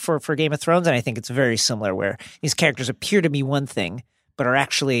like that for Game of Thrones, and I think it's very similar, where these characters appear to be one thing, but are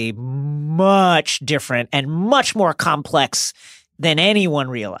actually much different and much more complex than anyone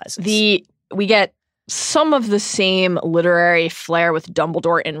realizes. We get some of the same literary flair with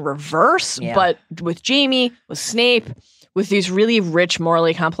Dumbledore in reverse, but with Jaime, with Snape, with these really rich,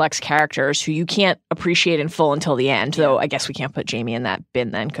 morally complex characters who you can't appreciate in full until the end. Though I guess we can't put Jaime in that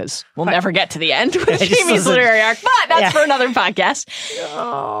bin then, because we'll never get to the end with Jaime's literary arc. But that's for another podcast.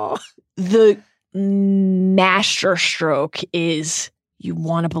 Oh. The master stroke is you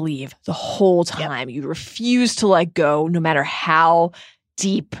want to believe the whole time. You refuse to let go, no matter how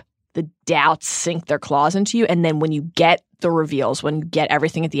deep the doubts sink their claws into you. And then when you get the reveals, when you get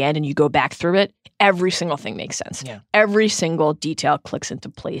everything at the end and you go back through it, every single thing makes sense. Yeah. Every single detail clicks into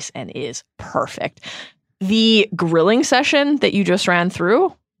place and is perfect. The grilling session that you just ran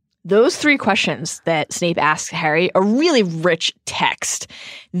through, those 3 questions that Snape asks Harry, a really rich text.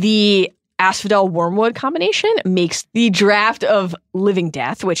 The Asphodel Wormwood combination makes the draft of Living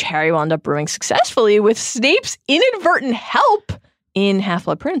Death, which Harry will end up brewing successfully with Snape's inadvertent help in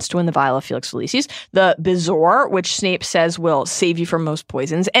Half-Blood Prince to win the vial of Felix Felicis. The Bezoar, which Snape says will save you from most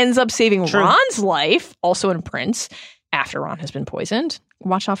poisons, ends up saving Ron's life, also in Prince, after Ron has been poisoned.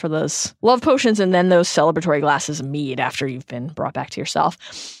 Watch out for those love potions and then those celebratory glasses of mead after you've been brought back to yourself.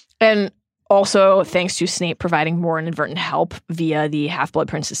 And also, thanks to Snape providing more inadvertent help via the Half-Blood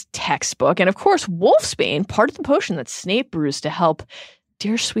Prince's textbook. And of course, Wolfsbane, part of the potion that Snape brews to help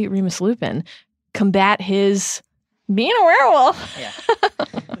dear sweet Remus Lupin combat his being a werewolf. Yeah.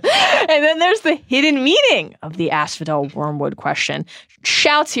 And then there's the hidden meaning of the asphodel wormwood question.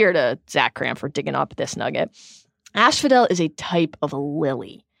 Shouts here to Zach Cram for digging up this nugget. Asphodel is a type of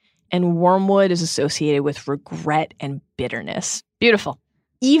lily, and wormwood is associated with regret and bitterness. Beautiful.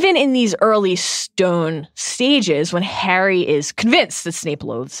 Even in these early stone stages, when Harry is convinced that Snape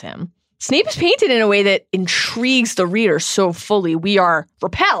loathes him, Snape is painted in a way that intrigues the reader so fully. We are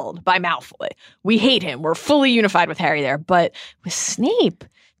repelled by Malfoy. We hate him. We're fully unified with Harry there. But with Snape,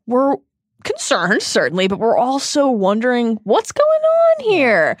 we're concerned, certainly, but we're also wondering what's going on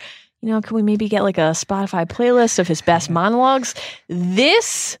here. You know, can we maybe get like a Spotify playlist of his best monologues?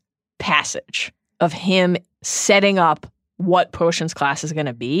 This passage of him setting up what potions class is going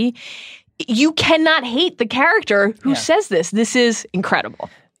to be, you cannot hate the character who says this. This is incredible.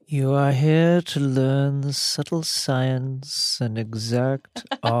 You are here to learn the subtle science and exact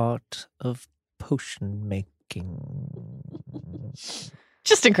art of potion making.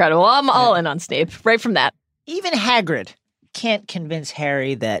 Just incredible. I'm all in on Snape right from that. Even Hagrid can't convince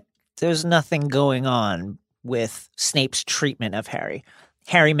Harry that there's nothing going on with Snape's treatment of Harry.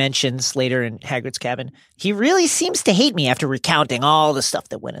 Harry mentions later in Hagrid's cabin, he really seems to hate me after recounting all the stuff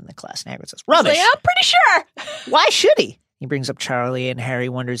that went in the class. And Hagrid says, rubbish. Like, I'm pretty sure. Why should he? He brings up Charlie, and Harry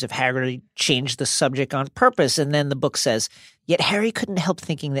wonders if Hagrid changed the subject on purpose. And then the book says, yet Harry couldn't help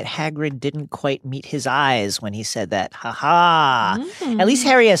thinking that Hagrid didn't quite meet his eyes when he said that. Ha ha. At least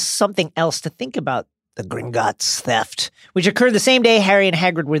Harry has something else to think about the Gringotts theft, which occurred the same day Harry and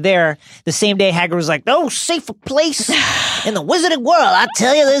Hagrid were there. The same day Hagrid was like, no safer place in the wizarding world. I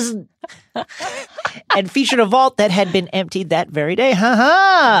tell you this. And featured a vault that had been emptied that very day. Ha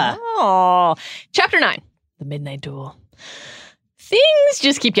ha. Oh. Chapter 9, The Midnight Duel. Things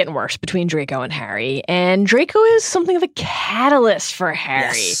just keep getting worse between Draco and Harry, and Draco is something of a catalyst for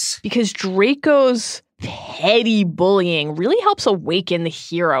Harry because Draco's petty bullying really helps awaken the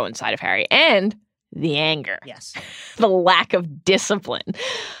hero inside of Harry and the anger. Yes. The lack of discipline.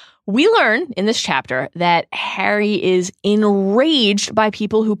 We learn in this chapter that Harry is enraged by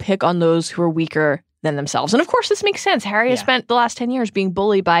people who pick on those who are weaker than themselves. And of course, this makes sense. Harry has spent the last 10 years being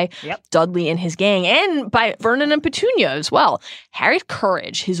bullied by Dudley and his gang and by Vernon and Petunia as well. Harry's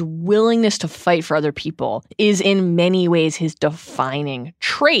courage, his willingness to fight for other people is in many ways his defining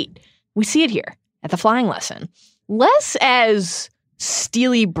trait. We see it here at the flying lesson. Less as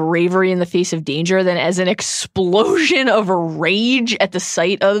steely bravery in the face of danger than as an explosion of rage at the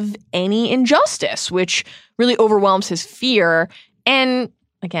sight of any injustice, which really overwhelms his fear and,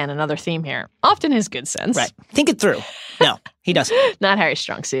 again, another theme here, often his good sense. Right. Think it through. No, he doesn't. Not Harry's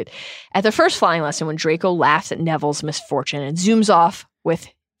strong suit. At the first flying lesson, when Draco laughs at Neville's misfortune and zooms off with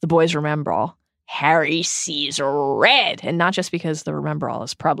the boys' remembrall, Harry sees red. And not just because the remembrall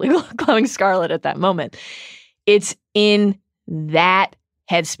is probably glowing scarlet at that moment. It's in that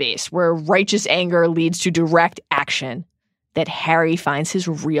headspace where righteous anger leads to direct action that Harry finds his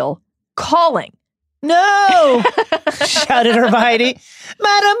real calling. No! Shouted Hermione.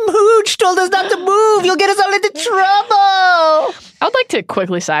 Madam Hooch told us not to move. You'll get us all into trouble. I would like to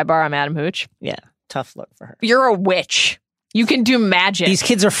quickly sidebar on Madam Hooch. Yeah, tough look for her. You're a witch. You can do magic. These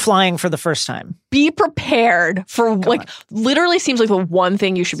kids are flying for the first time. Be prepared for, literally seems like the one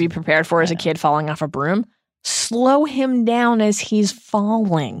thing you should be prepared for as a kid falling off a broom. Slow him down as he's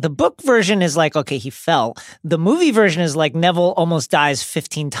falling. The book version is like, okay, he fell. The movie version is like Neville almost dies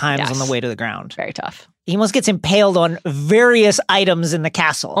 15 times on the way to the ground. Very tough. He almost gets impaled on various items in the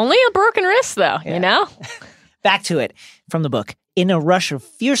castle. Only a broken wrist, though, you know? Back to it from the book. In a rush of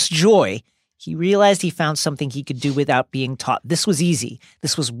fierce joy, he realized he found something he could do without being taught. This was easy.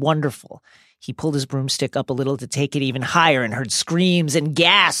 This was wonderful. He pulled his broomstick up a little to take it even higher and heard screams and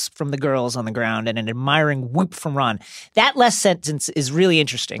gasps from the girls on the ground and an admiring whoop from Ron. That last sentence is really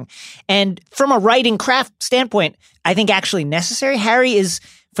interesting. And from a writing craft standpoint, I think actually necessary. Harry is,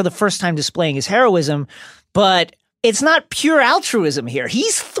 for the first time, displaying his heroism, but it's not pure altruism here.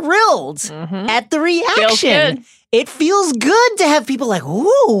 He's thrilled at the reaction. It feels good to have people like,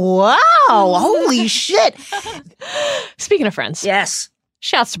 ooh, wow, holy shit. Speaking of friends. Yes.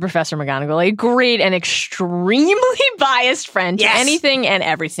 Shouts to Professor McGonagall, a great and extremely biased friend to anything and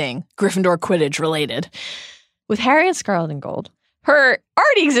everything Gryffindor Quidditch related. With Harry and Scarlet and Gold, her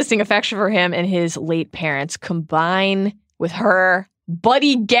already existing affection for him and his late parents combine with her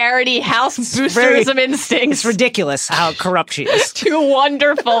Buddy Garrity house boosterism instincts. It's ridiculous how corrupt she is. To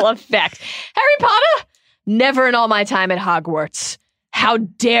wonderful effect. Harry Potter? Never in all my time at Hogwarts. How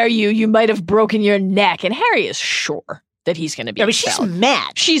dare you? You might have broken your neck. And Harry is sure that he's going to be Yeah, but she's expelled.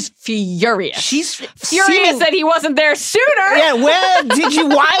 mad. She's furious. She's furious that he wasn't there sooner. Yeah, why did you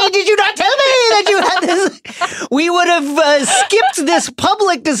not tell me that you had this? We would have skipped this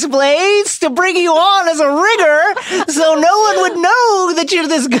public displays to bring you on as a rigger, so no one would know that you're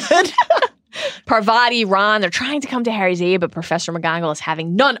this good. Parvati, Ron, they're trying to come to Harry's aid, but Professor McGonagall is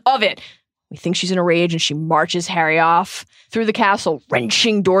having none of it. We think she's in a rage, and she marches Harry off through the castle,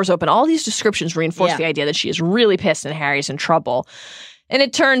 wrenching doors open. All these descriptions reinforce the idea that she is really pissed and Harry's in trouble. And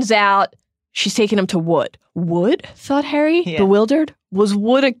it turns out she's taking him to Wood. Wood? Thought Harry, bewildered. Was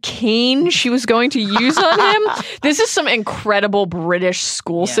Wood a cane she was going to use on him? This is some incredible British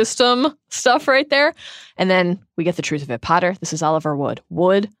school system stuff right there. And then we get the truth of it. Potter, this is Oliver Wood.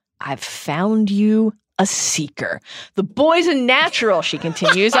 Wood, I've found you a seeker. The boy's a natural, she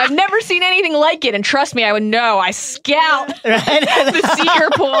continues. I've never seen anything like it, and trust me, I would know. I scout the seeker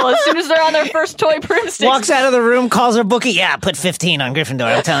pool as soon as they're on their first toy broomsticks. Walks out of the room, calls her bookie. Yeah, put 15 on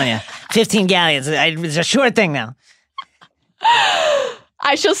Gryffindor, I'm telling you. 15 galleons. It's a sure thing now.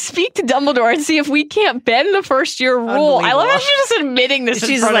 I shall speak to Dumbledore and see if we can't bend the first-year rule. I love how she's just admitting this.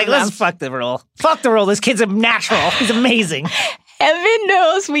 She's like, let's fuck the rule. Fuck the rule. This kid's a natural. He's amazing. Heaven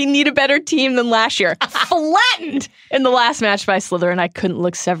knows we need a better team than last year. Flattened in the last match by Slytherin. I couldn't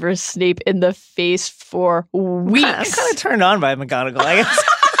look Severus Snape in the face for weeks. I'm kind of turned on by McGonagall, I guess.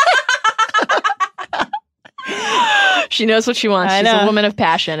 She knows what she wants. She's a woman of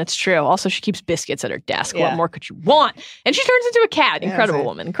passion. It's true. Also, she keeps biscuits at her desk. What more could you want? And she turns into a cat. Incredible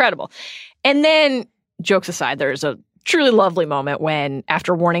woman. Incredible. And then, jokes aside, there's a truly lovely moment when,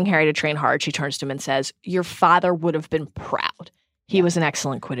 after warning Harry to train hard, she turns to him and says, your father would have been proud. He was an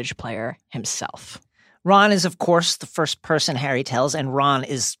excellent Quidditch player himself. Ron is, of course, the first person Harry tells, and Ron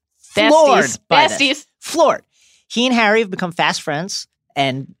is floored by this. Floored. He and Harry have become fast friends,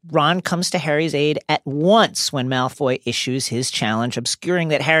 and Ron comes to Harry's aid at once when Malfoy issues his challenge, obscuring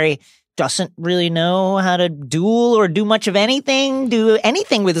that Harry doesn't really know how to duel or do much of anything, do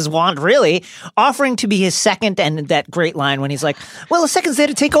anything with his wand, really, offering to be his second, and that great line when he's like, well, a second's there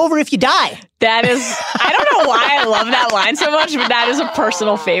to take over if you die. That is, I don't know why I love that line so much, but that is a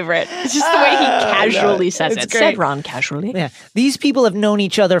personal favorite. It's just the way he casually says it. Said Ron casually. Yeah. These people have known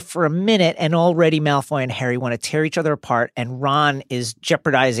each other for a minute, and already Malfoy and Harry want to tear each other apart, and Ron is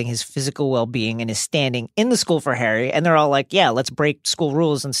jeopardizing his physical well-being and is standing in the school for Harry, and they're all like, yeah, let's break school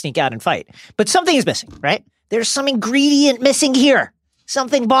rules and sneak out and fight. But something is missing, right? There's some ingredient missing here.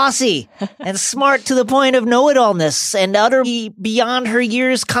 Something bossy and smart to the point of know-it-allness and utterly beyond her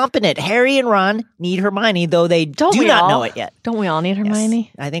years competent. Harry and Ron need Hermione, though they do not know it yet. Don't we all need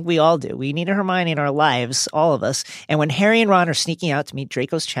Hermione? Yes, I think we all do. We need a Hermione in our lives, all of us. And when Harry and Ron are sneaking out to meet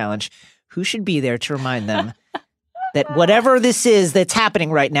Draco's challenge, who should be there to remind them that whatever this is that's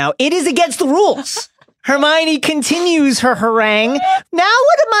happening right now, it is against the rules? Hermione continues her harangue. Now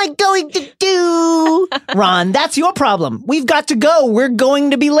what am I going to do? Ron, that's your problem. We've got to go. We're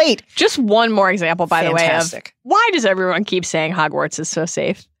going to be late. Just one more example, by the way, of why does everyone keep saying Hogwarts is so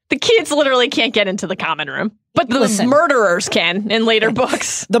safe? The kids literally can't get into the common room. But the murderers can in later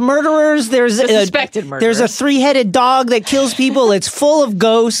books. The murderers, there's the suspected murderers. There's a three-headed dog that kills people. It's full of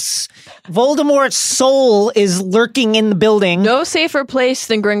ghosts. Voldemort's soul is lurking in the building. No safer place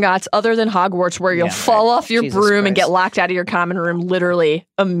than Gringotts other than Hogwarts, where you'll fall off your broom and get locked out of your common room literally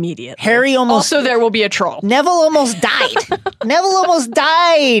immediately. Harry almost... Also, there will be a troll. Neville almost died. Neville almost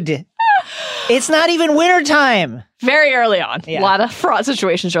died. It's not even wintertime. Very early on. Yeah. A lot of fraud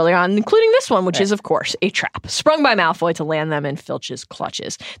situations early on, including this one, which is, of course, a trap sprung by Malfoy to land them in Filch's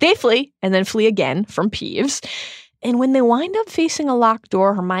clutches. They flee and then flee again from Peeves. And when they wind up facing a locked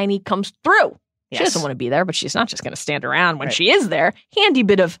door, Hermione comes through. She doesn't want to be there, but she's not just going to stand around when she is there. Handy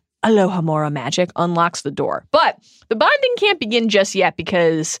bit of Alohomora magic unlocks the door. But the bonding can't begin just yet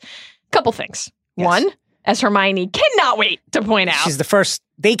because a couple things. Yes. One, as Hermione cannot wait to point out. She's the first.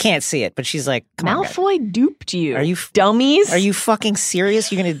 They can't see it, but she's like, come on, Malfoy duped you. Are you dummies? Are you fucking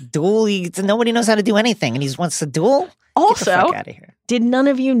serious? You're going to duel? Nobody knows how to do anything, and he wants to duel? Also, get the fuck out of here. Did none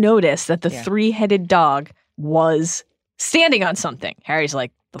of you notice that the three-headed dog was standing on something? Harry's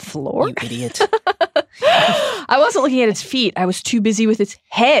like, the floor? You idiot. I wasn't looking at its feet. I was too busy with its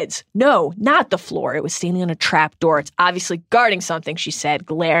heads. No, not the floor. It was standing on a trap door. It's obviously guarding something, she said,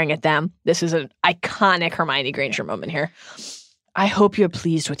 glaring at them. This is an iconic Hermione Granger moment here. I hope you're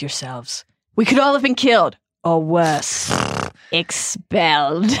pleased with yourselves. We could all have been killed. Or worse,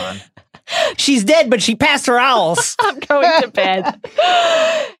 expelled. She's dead, but she passed her owls. I'm going to bed.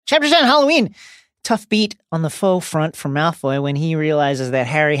 Chapter 10, Halloween. Tough beat on the faux front for Malfoy when he realizes that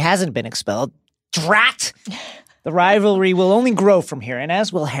Harry hasn't been expelled. Drat! The rivalry will only grow from here, and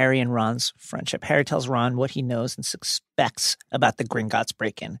as will Harry and Ron's friendship. Harry tells Ron what he knows and suspects about the Gringotts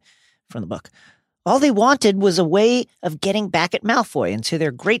break-in from the book. All they wanted was a way of getting back at Malfoy, and to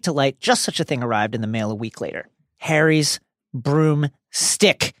their great delight, just such a thing arrived in the mail a week later. Harry's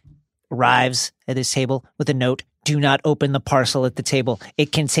broomstick arrives at his table with a note. Do not open the parcel at the table.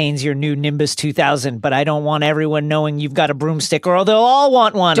 It contains your new Nimbus 2000, but I don't want everyone knowing you've got a broomstick or they'll all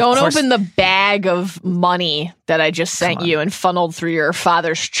want one. Don't open the bag of money that I just sent you and funneled through your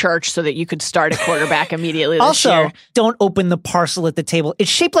father's church so that you could start a quarterback immediately this year. Also, don't open the parcel at the table.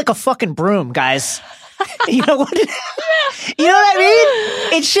 It's shaped like a fucking broom, guys. You know what? You know what I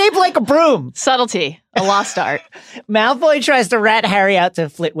mean? It's shaped like a broom. Subtlety, a lost art. Malfoy tries to rat Harry out to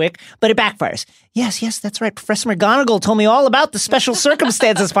Flitwick, but it backfires. Yes, that's right. Professor McGonagall told me all about the special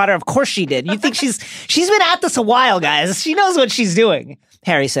circumstances, Potter. Of course she did. You think she's been at this a while, guys. She knows what she's doing.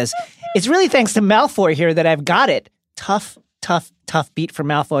 Harry says, it's really thanks to Malfoy here that I've got it. Tough beat for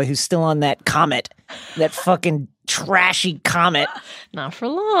Malfoy, who's still on that comet. That fucking trashy comet. Not for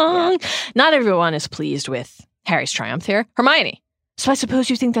long. Yeah. Not everyone is pleased with Harry's triumph here. Hermione. So I suppose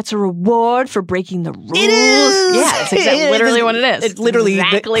you think that's a reward for breaking the rules? It is! Yeah, it's literally what it is. It's literally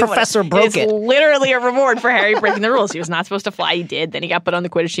exactly the professor broke it. It's literally a reward for Harry breaking the rules. He was not supposed to fly. He did. Then he got put on the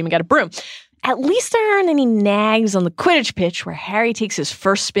Quidditch team and got a broom. At least there aren't any nags on the Quidditch pitch where Harry takes his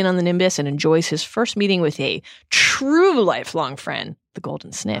first spin on the Nimbus and enjoys his first meeting with a true lifelong friend, the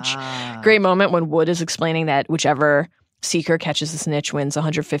Golden Snitch. Great moment when Wood is explaining that whichever seeker catches the snitch wins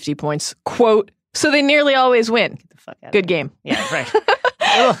 150 points. Quote, so they nearly always win. Get the fuck out Good game. Yeah, right.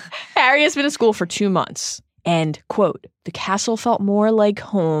 Harry has been in school for 2 months. And, quote, the castle felt more like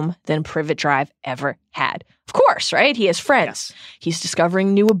home than Privet Drive ever had. Of course, right? He has friends. Yes. He's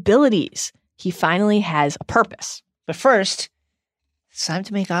discovering new abilities. He finally has a purpose. But first, it's time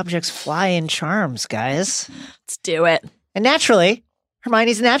to make objects fly in charms, guys. Let's do it. And naturally,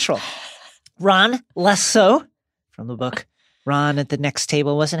 Hermione's natural. Ron, less so. From the book, Ron at the next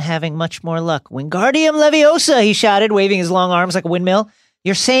table wasn't having much more luck. Wingardium Leviosa, he shouted, waving his long arms like a windmill.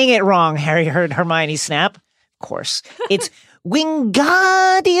 You're saying it wrong, Harry heard Hermione snap. Of course. It's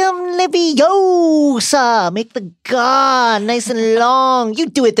Wingardium Leviosa. Make the ga nice and long. You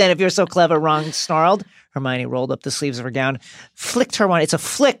do it then if you're so clever, Ron snarled. Hermione rolled up the sleeves of her gown, flicked her wand. It's a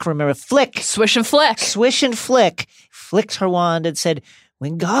flick, remember? Flick. Swish and flick. Swish and flick. Flicked her wand and said,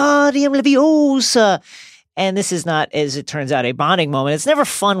 Wingardium Leviosa. And this is not, as it turns out, a bonding moment. It's never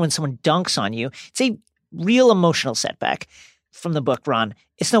fun when someone dunks on you. It's a real emotional setback. From the book, Ron,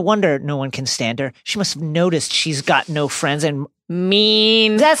 it's no wonder no one can stand her. She must have noticed she's got no friends and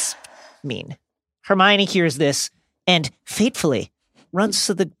mean. That's mean. Hermione hears this and, fatefully, runs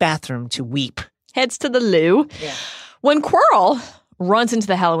to the bathroom to weep. Heads to the loo. Yeah. When Quirrell runs into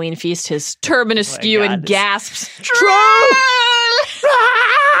the Halloween feast, his turban askew and gasps, Troll!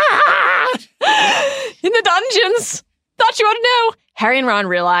 In the dungeons! Thought you ought to know! Harry and Ron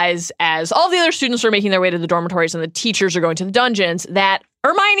realize, as all the other students are making their way to the dormitories and the teachers are going to the dungeons, that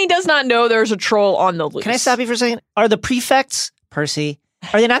Hermione does not know there's a troll on the loose. Can I stop you for a second? Are the prefects, Percy,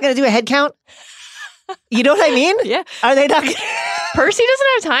 are they not going to do a head count? You know what I mean? Yeah. Are they not going to... Percy doesn't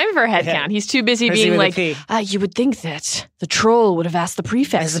have time for a head count. He's too busy Percy being like, you would think that the troll would have asked the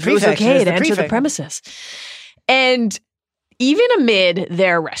prefects if it was okay to enter the premises. And even amid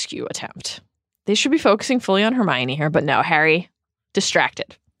their rescue attempt, they should be focusing fully on Hermione here, but no, Harry,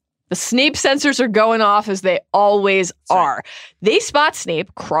 distracted. The Snape sensors are going off as they always are. They spot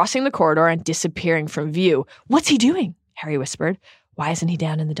Snape crossing the corridor and disappearing from view. What's he doing? Harry whispered. Why isn't he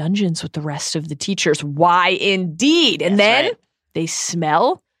down in the dungeons with the rest of the teachers? Why indeed? And then they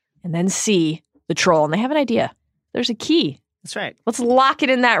smell and then see the troll, and they have an idea. There's a key. That's right. Let's lock it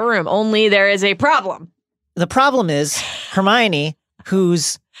in that room. Only there is a problem. The problem is Hermione,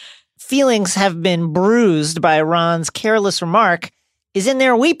 whose feelings have been bruised by Ron's careless remark, is in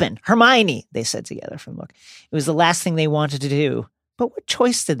there weeping. Hermione, they said together from the book. It was the last thing they wanted to do. But what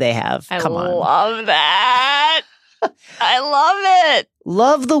choice did they have? Come on. I love that. I love it.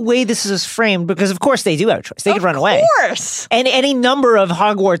 Love the way this is framed because, of course, they do have a choice. They could run away. Of course. And any number of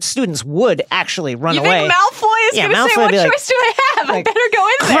Hogwarts students would actually run away. You think Malfoy is going to say, what choice do I have? I better go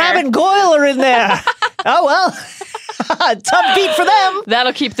in there. Crabbe and Goyle are in there. Oh, well. Tough beat for them.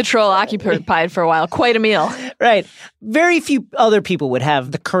 That'll keep the troll occupied for a while. Quite a meal. Right. Very few other people would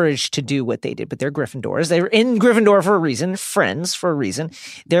have the courage to do what they did, but they're Gryffindors. They were in Gryffindor for a reason, friends for a reason.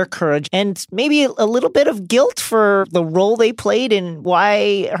 Their courage and maybe a little bit of guilt for the role they played and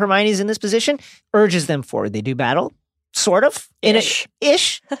why Hermione's in this position urges them forward. They do battle. sort of. Ish.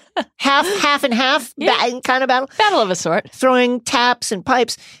 Ish. half and half kind of battle. Battle of a sort. Throwing taps and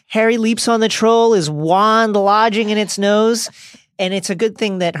pipes. Harry leaps on the troll, his wand lodging in its nose. And it's a good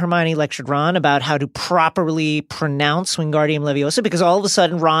thing that Hermione lectured Ron about how to properly pronounce Wingardium Leviosa, because all of a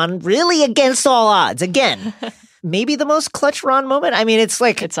sudden Ron, really against all odds, again, maybe the most clutch Ron moment. I mean, it's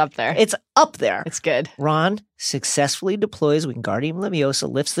up there. It's up there. It's good. Ron successfully deploys Wingardium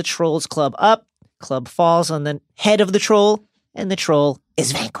Leviosa, lifts the troll's club up, club falls on the head of the troll, and the troll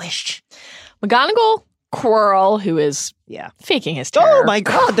is vanquished. McGonagall, Quirrell, who is faking his terror. Oh my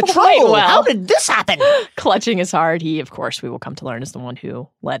God, the quite troll! well. How did this happen? Clutching his heart. He, of course, we will come to learn, is the one who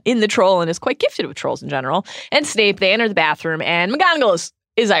let in the troll and is quite gifted with trolls in general. And Snape, they enter the bathroom, and McGonagall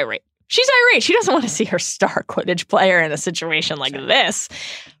is irate. She's irate. She doesn't want to see her star Quidditch player in a situation like this.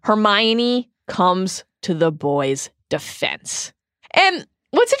 Hermione comes to the boys' defense. And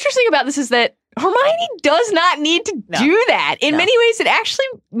what's interesting about this is that Hermione does not need to do that. In many ways, it actually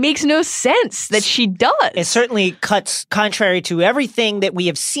makes no sense that she does. It certainly cuts contrary to everything that we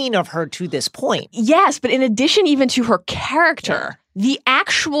have seen of her to this point. Yes, but in addition even to her character, the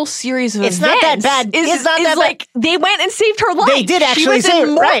actual series of events not that bad. It's not that like bad. They went and saved her life. They did actually She was save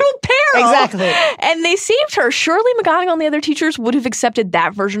in mortal peril. Exactly. And they saved her. Surely McGonagall and the other teachers would have accepted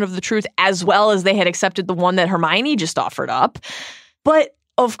that version of the truth as well as they had accepted the one that Hermione just offered up. But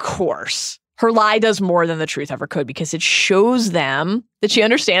of course, her lie does more than the truth ever could, because it shows them that she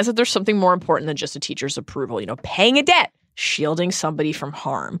understands that there's something more important than just a teacher's approval, paying a debt, shielding somebody from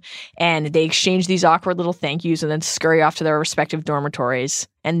harm. And they exchange these awkward little thank yous and then scurry off to their respective dormitories.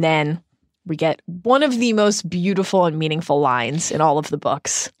 And then we get one of the most beautiful and meaningful lines in all of the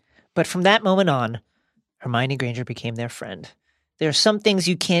books. But from that moment on, Hermione Granger became their friend. There are some things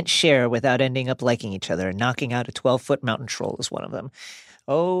you can't share without ending up liking each other, and knocking out a 12-foot mountain troll is one of them.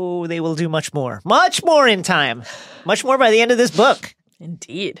 Oh, they will do much more in time. Much more by the end of this book.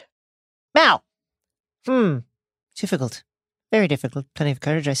 Indeed. Mal. Difficult. Very difficult. Plenty of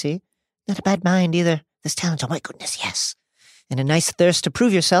courage, I see. Not a bad mind either. This talent, oh my goodness, yes. And a nice thirst to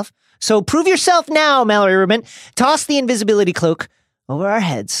prove yourself. So prove yourself now, Mallory Rubin. Toss the invisibility cloak over our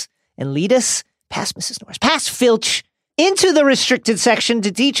heads and lead us past Mrs. Norris, past Filch, into the restricted section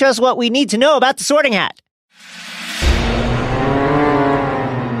to teach us what we need to know about the Sorting Hat.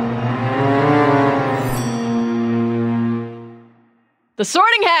 The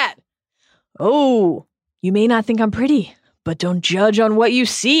Sorting Hat! Oh, you may not think I'm pretty, but don't judge on what you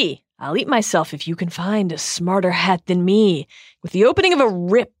see. I'll eat myself if you can find a smarter hat than me. With the opening of a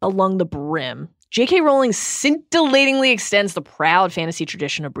rip along the brim, J.K. Rowling scintillatingly extends the proud fantasy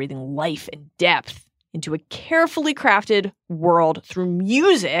tradition of breathing life and depth into a carefully crafted world through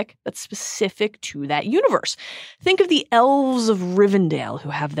music that's specific to that universe. Think of the elves of Rivendell who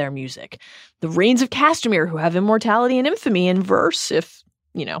have their music, the Rains of Castamere who have immortality and infamy in verse, if,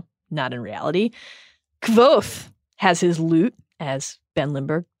 not in reality. Kvoth has his lute, as Ben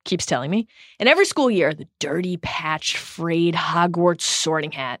Lindbergh keeps telling me. And every school year, the dirty, patched, frayed Hogwarts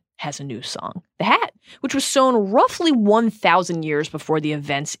Sorting Hat has a new song. The hat, which was sewn roughly 1,000 years before the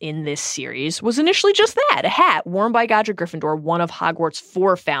events in this series, was initially just that, a hat worn by Godric Gryffindor, one of Hogwarts'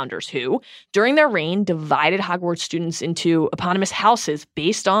 4 founders who, during their reign, divided Hogwarts students into eponymous houses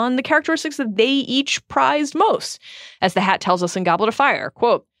based on the characteristics that they each prized most. As the hat tells us in Goblet of Fire,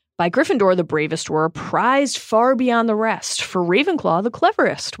 quote, by Gryffindor, the bravest were prized far beyond the rest. For Ravenclaw, the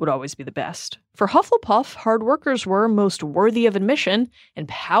cleverest would always be the best. For Hufflepuff, hard workers were most worthy of admission, and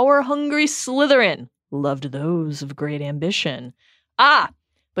power-hungry Slytherin loved those of great ambition.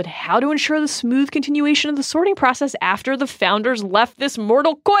 But how to ensure the smooth continuation of the sorting process after the founders left this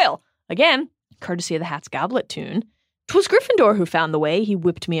mortal coil? Again, courtesy of the Hat's Goblet tune. 'Twas Gryffindor who found the way, he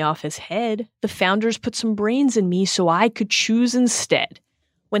whipped me off his head. The founders put some brains in me so I could choose instead.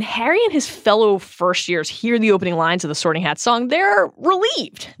 When Harry and his fellow first years hear the opening lines of the Sorting Hat song, they're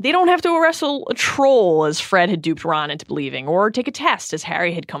relieved. They don't have to wrestle a troll, as Fred had duped Ron into believing, or take a test, as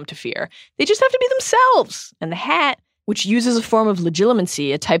Harry had come to fear. They just have to be themselves. And the hat, which uses a form of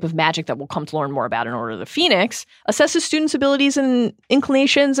legilimency, a type of magic that we'll come to learn more about in Order of the Phoenix, assesses students' abilities and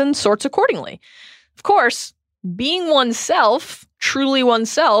inclinations and sorts accordingly. Of course, being oneself, truly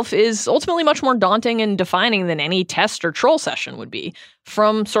oneself, is ultimately much more daunting and defining than any test or troll session would be.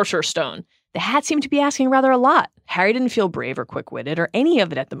 From Sorcerer's Stone, the hat seemed to be asking rather a lot. Harry didn't feel brave or quick-witted or any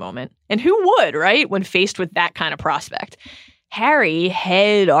of it at the moment. And who would, right, when faced with that kind of prospect? Harry,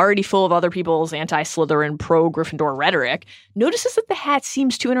 head already full of other people's anti-Slytherin, pro-Gryffindor rhetoric, notices that the hat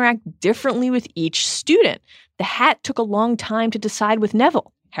seems to interact differently with each student. The hat took a long time to decide with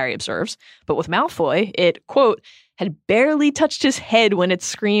Neville, Harry observes, but with Malfoy, it, quote, had barely touched his head when it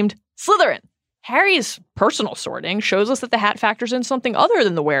screamed, Slytherin! Harry's personal sorting shows us that the hat factors in something other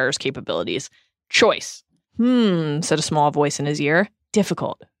than the wearer's capabilities. Choice. Said a small voice in his ear.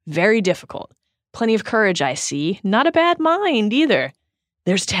 Difficult. Very difficult. Plenty of courage, I see. Not a bad mind, either.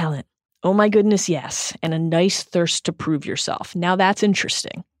 There's talent. Oh my goodness, yes. And a nice thirst to prove yourself. Now that's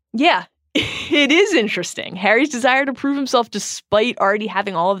interesting. Yeah, it is interesting. Harry's desire to prove himself despite already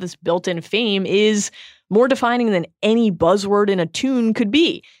having all of this built-in fame is more defining than any buzzword in a tune could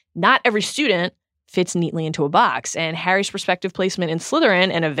be. Not every student fits neatly into a box, and Harry's prospective placement in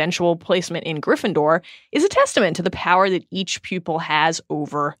Slytherin and eventual placement in Gryffindor is a testament to the power that each pupil has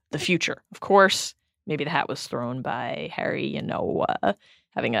over the future. Of course, maybe the hat was thrown by Harry,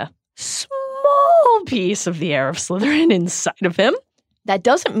 having a small piece of the air of Slytherin inside of him. That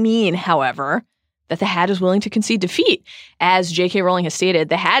doesn't mean, however, that the hat is willing to concede defeat. As J.K. Rowling has stated,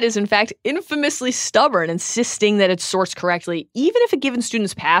 the hat is in fact infamously stubborn, insisting that it sorts correctly, even if a given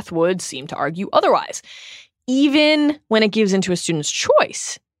student's path would seem to argue otherwise. Even when it gives into a student's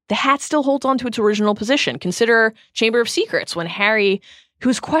choice, the hat still holds on to its original position. Consider Chamber of Secrets, when Harry,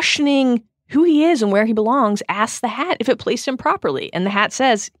 who's questioning who he is and where he belongs, asks the hat if it placed him properly. And the hat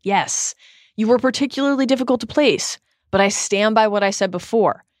says, yes, you were particularly difficult to place, but I stand by what I said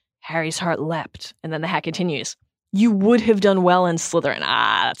before. Harry's heart leapt, and then the hat continues. You would have done well in Slytherin.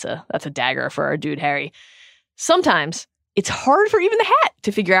 That's a dagger for our dude Harry. Sometimes it's hard for even the hat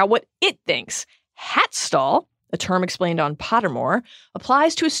to figure out what it thinks. Hat stall, a term explained on Pottermore,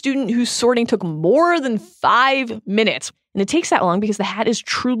 applies to a student whose sorting took more than 5 minutes. And it takes that long because the hat is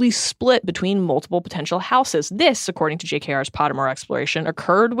truly split between multiple potential houses. This, according to JKR's Pottermore exploration,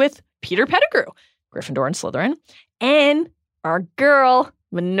 occurred with Peter Pettigrew, Gryffindor and Slytherin, and our girl,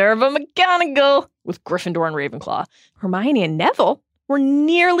 Minerva McGonagall, with Gryffindor and Ravenclaw. Hermione and Neville were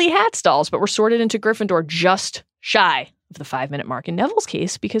nearly hat stalls, but were sorted into Gryffindor just shy of the 5-minute mark in Neville's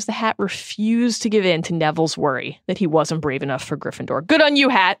case because the hat refused to give in to Neville's worry that he wasn't brave enough for Gryffindor. Good on you,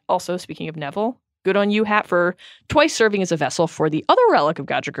 hat. Also, speaking of Neville, good on you, hat, for twice serving as a vessel for the other relic of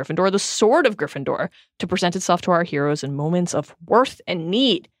Godric Gryffindor, the Sword of Gryffindor, to present itself to our heroes in moments of worth and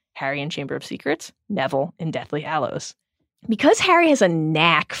need. Harry in Chamber of Secrets, Neville in Deathly Hallows. Because Harry has a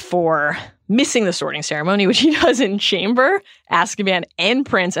knack for missing the sorting ceremony, which he does in Chamber, Azkaban, and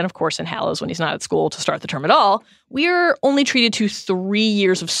Prince, and of course in Hallows when he's not at school to start the term at all, we're only treated to 3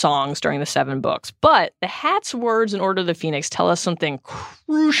 years of songs during the 7 books. But the hat's words in Order of the Phoenix tell us something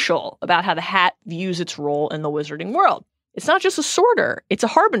crucial about how the hat views its role in the wizarding world. It's not just a sorter, it's a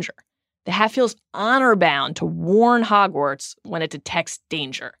harbinger. The hat feels honor-bound to warn Hogwarts when it detects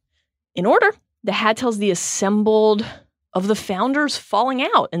danger. In Order, the hat tells the assembled of the founders falling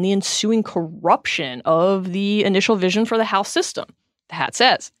out and the ensuing corruption of the initial vision for the house system. The hat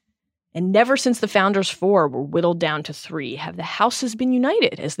says, and never since the founders 4 were whittled down to 3 have the houses been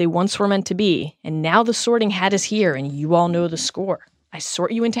united as they once were meant to be, and now the sorting hat is here and you all know the score. I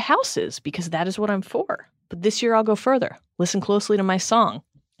sort you into houses because that is what I'm for. But this year I'll go further. Listen closely to my song.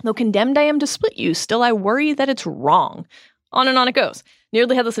 Though condemned I am to split you, still I worry that it's wrong. On and on it goes.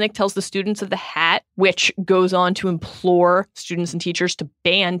 Nearly Headless Nick tells the students of the hat, which goes on to implore students and teachers to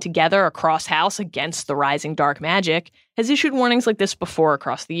band together across house against the rising dark magic, has issued warnings like this before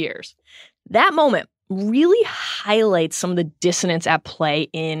across the years. That moment really highlights some of the dissonance at play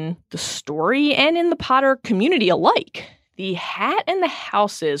in the story and in the Potter community alike. The hat and the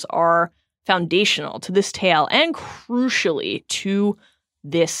houses are foundational to this tale and crucially to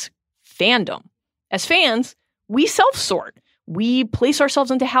this fandom. As fans, we self-sort. We place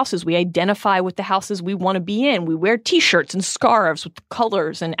ourselves into houses. We identify with the houses we want to be in. We wear t-shirts and scarves with the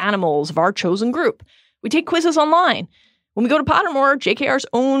colors and animals of our chosen group. We take quizzes online. When we go to Pottermore, JKR's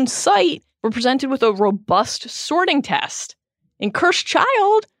own site, we're presented with a robust sorting test. In Cursed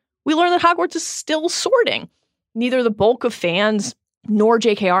Child, we learn that Hogwarts is still sorting. Neither the bulk of fans, nor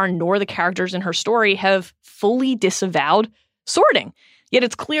JKR, nor the characters in her story have fully disavowed sorting. Yet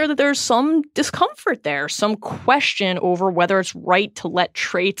it's clear that there's some discomfort there, some question over whether it's right to let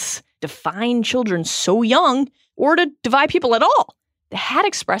traits define children so young or to divide people at all. The hat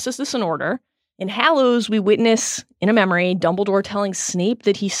expresses this in Order. In Hallows, we witness, in a memory, Dumbledore telling Snape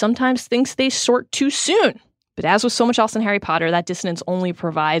that he sometimes thinks they sort too soon. But as with so much else in Harry Potter, that dissonance only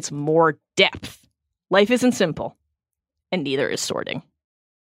provides more depth. Life isn't simple, and neither is sorting.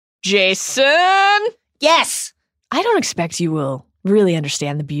 Jason! Yes! I don't expect you will really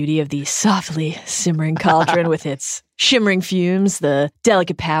understand the beauty of the softly simmering cauldron with its shimmering fumes, the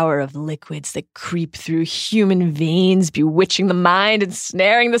delicate power of liquids that creep through human veins, bewitching the mind and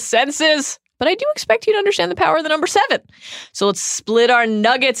snaring the senses. But I do expect you to understand the power of the number 7. So let's split our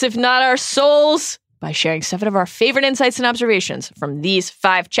nuggets, if not our souls. by sharing 7 of our favorite insights and observations from these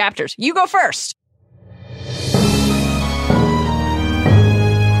 5 chapters. You go first.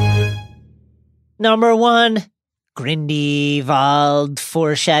 Number 1, Grindelwald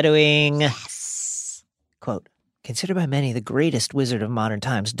foreshadowing. Yes. Quote, considered by many the greatest wizard of modern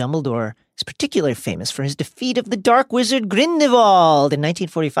times, Dumbledore is particularly famous for his defeat of the dark wizard Grindelwald in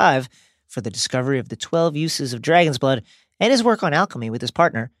 1945 for the discovery of the 12 uses of dragon's blood and his work on alchemy with his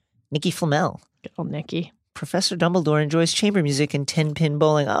partner, Nicky Flamel. Good old Nicky. Professor Dumbledore enjoys chamber music and 10-pin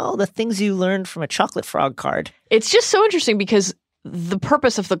bowling. Oh, the things you learned from a chocolate frog card. It's just so interesting because the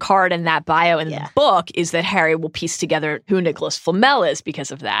purpose of the card and that bio in the book is that Harry will piece together who Nicholas Flamel is because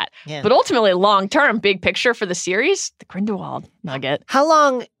of that. Yeah. But ultimately, long-term, big picture for the series, the Grindelwald nugget. How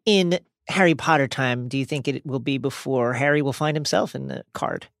long in Harry Potter time do you think it will be before Harry will find himself in the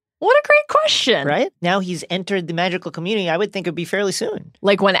card? What a great question. Right? Now he's entered the magical community. I would think it would be fairly soon.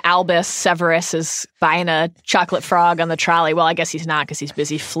 Like when Albus Severus is buying a chocolate frog on the trolley. Well, I guess he's not because he's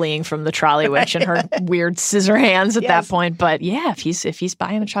busy fleeing from the trolley witch and her weird scissor hands at that point. But yeah, if he's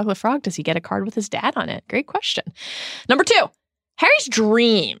buying a chocolate frog, does he get a card with his dad on it? Great question. Number 2, Harry's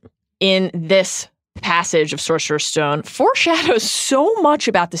dream in this passage of Sorcerer's Stone foreshadows so much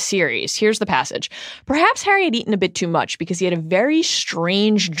about the series. Here's the passage. Perhaps Harry had eaten a bit too much because he had a very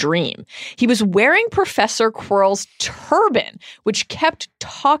strange dream. He was wearing Professor Quirrell's turban, which kept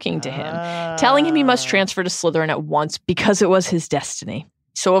talking to him, telling him he must transfer to Slytherin at once because it was his destiny.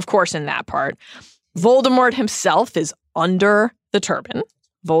 So, of course, in that part, Voldemort himself is under the turban.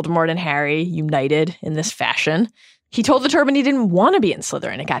 Voldemort and Harry united in this fashion. He told the turban he didn't want to be in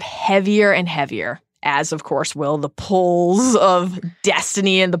Slytherin. It got heavier and heavier, as, of course, will the pulls of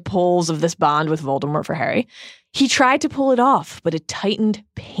destiny and the pulls of this bond with Voldemort for Harry. He tried to pull it off, but it tightened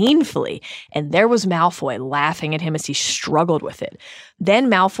painfully, and there was Malfoy laughing at him as he struggled with it.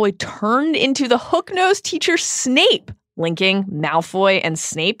 Then Malfoy turned into the hook-nosed teacher Snape, linking Malfoy and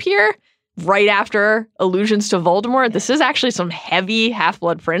Snape here, right after allusions to Voldemort. This is actually some heavy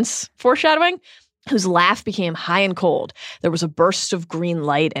Half-Blood Prince foreshadowing. Whose laugh became high and cold. There was a burst of green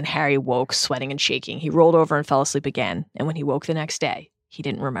light, and Harry woke, sweating and shaking. He rolled over and fell asleep again. And when he woke the next day, he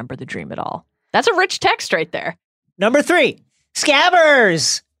didn't remember the dream at all. That's a rich text right there. Number 3,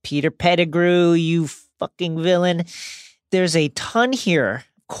 Scabbers. Peter Pettigrew, you fucking villain. There's a ton here,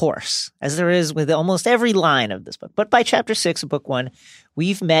 of course, as there is with almost every line of this book. But by chapter 6 of book 1,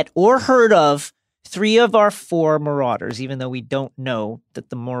 we've met or heard of 3 of our 4 Marauders, even though we don't know that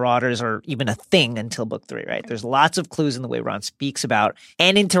the Marauders are even a thing until book 3, right? There's lots of clues in the way Ron speaks about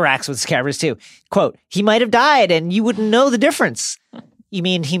and interacts with Scabbers too. Quote, he might have died and you wouldn't know the difference. You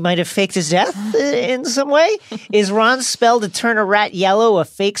mean he might have faked his death in some way? Is Ron's spell to turn a rat yellow a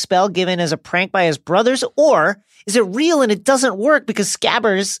fake spell given as a prank by his brothers? Or is it real and it doesn't work because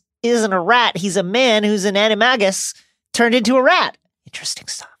Scabbers isn't a rat? He's a man who's an animagus turned into a rat. Interesting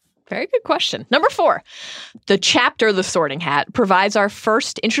stuff. Very good question. Number 4, the chapter, The Sorting Hat, provides our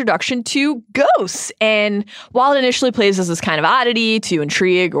first introduction to ghosts. And while it initially plays as this kind of oddity to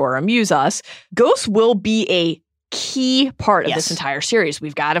intrigue or amuse us, ghosts will be a key part of this entire series.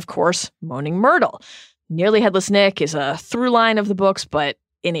 We've got, of course, Moaning Myrtle. Nearly Headless Nick is a through line of the books, but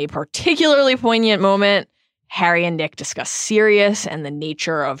in a particularly poignant moment, Harry and Nick discuss Sirius and the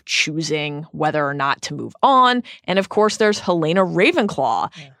nature of choosing whether or not to move on. And of course, there's Helena Ravenclaw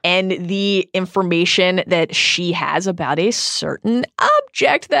and the information that she has about a certain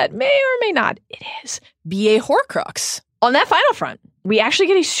object that may or may not, it is, be a Horcrux. On that final front, we actually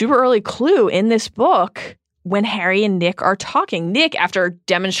get a super early clue in this book when Harry and Nick are talking. Nick, after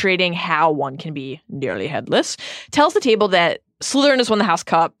demonstrating how one can be nearly headless, tells the table that Slytherin has won the House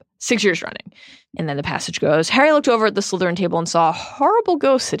Cup 6 years running. And then the passage goes, Harry looked over at the Slytherin table and saw a horrible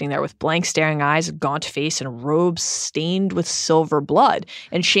ghost sitting there with blank staring eyes, a gaunt face, and robes stained with silver blood.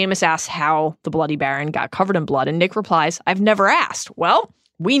 And Seamus asks how the Bloody Baron got covered in blood, and Nick replies, I've never asked. Well,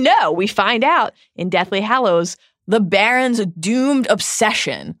 we find out in Deathly Hallows the Baron's doomed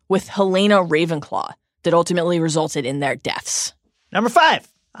obsession with Helena Ravenclaw that ultimately resulted in their deaths. Number 5,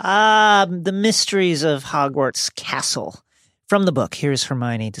 the mysteries of Hogwarts Castle. From the book, here's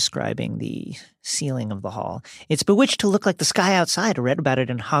Hermione describing the ceiling of the hall. It's bewitched to look like the sky outside. I read about it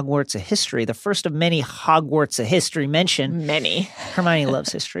in Hogwarts: A History, the first of many Hogwarts: A History mention. Many. Hermione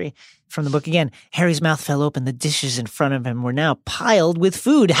loves history. From the book again, Harry's mouth fell open. The dishes in front of him were now piled with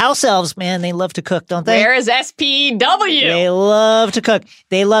food. House elves, man, they love to cook, don't they? Where is SPW? They love to cook.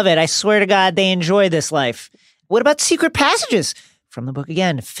 They love it. I swear to God, they enjoy this life. What about secret passages? From the book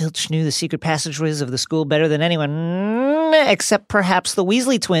again, Filch knew the secret passageways of the school better than anyone, except perhaps the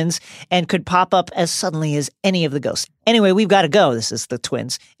Weasley twins, and could pop up as suddenly as any of the ghosts. Anyway, we've got to go. This is the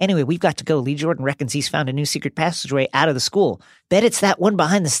twins. Anyway, we've got to go. Lee Jordan reckons he's found a new secret passageway out of the school. Bet it's that one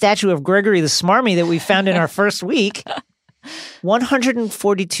behind the statue of Gregory the Smarmy that we found in our first week.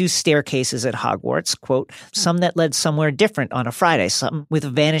 142 staircases at Hogwarts, quote, some that led somewhere different on a Friday, some with a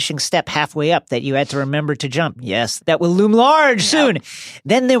vanishing step halfway up that you had to remember to jump. Yes, that will loom large soon.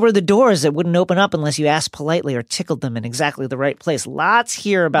 Then there were the doors that wouldn't open up unless you asked politely or tickled them in exactly the right place. Lots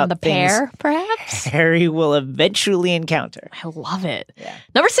here about the things pair, perhaps? Harry will eventually encounter. I love it. Yeah.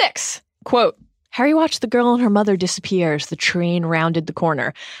 Number 6, quote, Harry watched the girl and her mother disappear as the train rounded the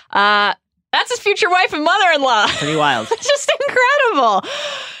corner. That's his future wife and mother-in-law. Pretty wild. It's just incredible.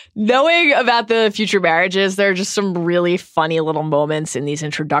 Knowing about the future marriages, there are just some really funny little moments in these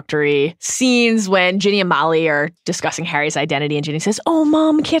introductory scenes when Ginny and Molly are discussing Harry's identity, and Ginny says, "Oh,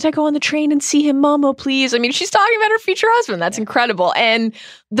 Mom, can't I go on the train and see him, Mom? Oh, please." I mean, she's talking about her future husband. That's incredible. And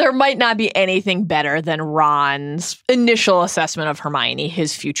there might not be anything better than Ron's initial assessment of Hermione,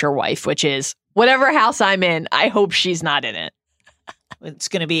 his future wife, which is, whatever house I'm in, I hope she's not in it. It's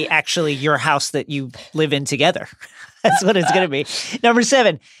going to be actually your house that you live in together. That's what it's going to be. Number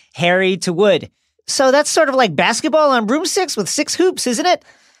 7, Harry to Wood. So that's sort of like basketball on broomsticks with 6 hoops, isn't it?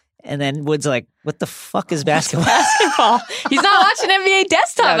 And then Wood's like, what the fuck is basketball? He's not watching NBA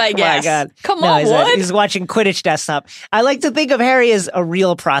Desktop, I guess. My God. Come on, Wood. He's watching Quidditch Desktop. I like to think of Harry as a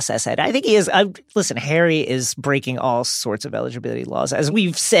real process head. I think he is. Listen, Harry is breaking all sorts of eligibility laws. As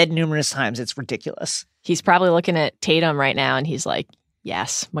we've said numerous times, it's ridiculous. He's probably looking at Tatum right now, and he's like,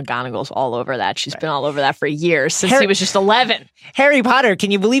 yes, McGonagall's all over that. She's been all over that for years, since he was just 11. Harry Potter, can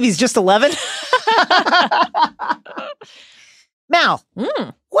you believe he's just 11? Mal,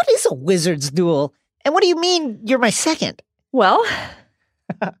 what is a wizard's duel? And what do you mean you're my second? Well,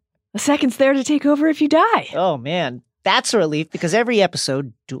 a second's there to take over if you die. Oh, man. That's a relief, because every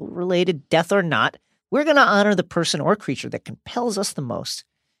episode, duel-related, death or not, we're going to honor the person or creature that compels us the most.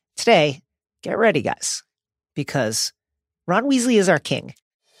 Today, get ready, guys, because Ron Weasley is our king.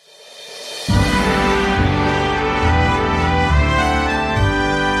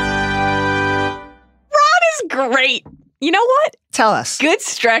 Ron is great. You know what? Tell us. Good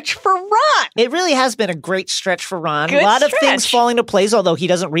stretch for Ron. It really has been a great stretch for Ron. Good a lot stretch. of things falling into place, although he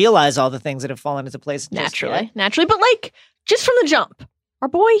doesn't realize all the things that have fallen into place. Naturally. But like, just from the jump, our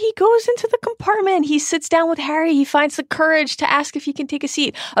boy, he goes into the compartment. He sits down with Harry. He finds the courage to ask if he can take a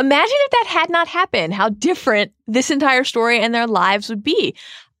seat. Imagine if that had not happened, how different this entire story and their lives would be.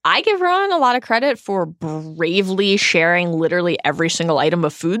 I give Ron a lot of credit for bravely sharing literally every single item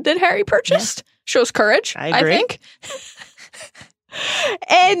of food that Harry purchased. Yeah. Shows courage, I think.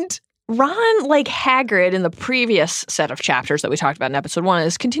 And Ron, like Hagrid in the previous set of chapters that we talked about in episode 1,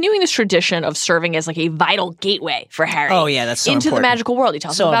 is continuing this tradition of serving as like a vital gateway for Harry. Oh, yeah, that's so into important. The magical world. He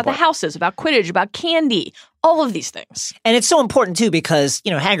tells him about the houses, about Quidditch, about candy, all of these things. And it's so important, too, because,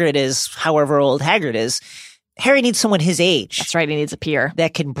 Hagrid is, however old Hagrid is, Harry needs someone his age. That's right, he needs a peer.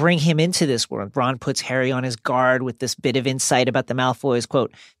 That can bring him into this world. Ron puts Harry on his guard with this bit of insight about the Malfoys.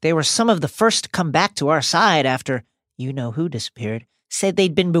 Quote, they were some of the first to come back to our side after you-know-who disappeared. Said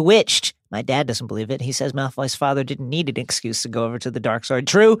they'd been bewitched. My dad doesn't believe it. He says Malfoy's father didn't need an excuse to go over to the dark side.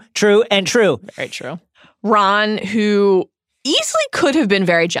 True, and true. Very true. Ron, who easily could have been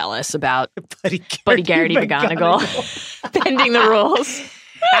very jealous about Buddy Garrity McGonagall bending the rules.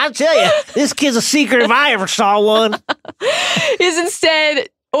 I'll tell you, this kid's a secret if I ever saw one. Is instead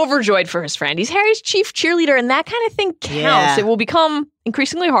overjoyed for his friend. He's Harry's chief cheerleader, and that kind of thing counts. Yeah. It will become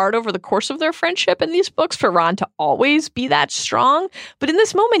increasingly hard over the course of their friendship in these books for Ron to always be that strong. But in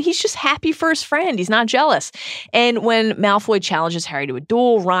this moment, he's just happy for his friend. He's not jealous. And when Malfoy challenges Harry to a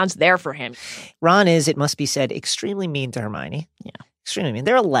duel, Ron's there for him. Ron is, it must be said, extremely mean to Hermione. Yeah. Extremely mean.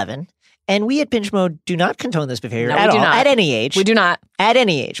 They're 11. And we at Binge Mode do not condone this behavior at all. Not. At any age. We do not. At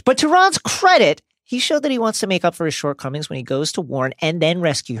any age. But to Ron's credit, he showed that he wants to make up for his shortcomings when he goes to warn and then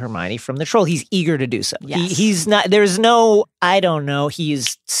rescue Hermione from the troll. He's eager to do so. Yes. He's not, there's no, I don't know, he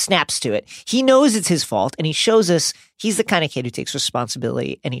snaps to it. He knows it's his fault, and he shows us he's the kind of kid who takes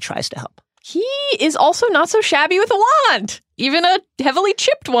responsibility and he tries to help. He is also not so shabby with a wand, even a heavily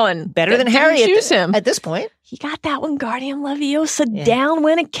chipped one. Better than Harry at this point. He got that Wingardium Leviosa down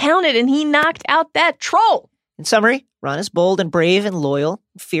when it counted, and he knocked out that troll. In summary, Ron is bold and brave and loyal,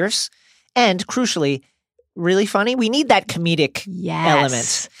 fierce, and crucially, really funny. We need that comedic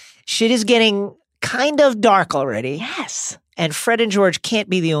element. Shit is getting kind of dark already. Yes. And Fred and George can't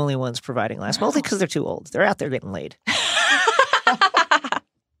be the only ones providing laughs, mostly because they're too old. They're out there getting laid.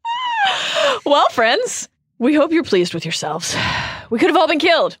 Well, friends, we hope you're pleased with yourselves. We could have all been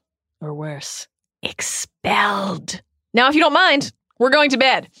killed. Or worse, expelled. Now, if you don't mind, we're going to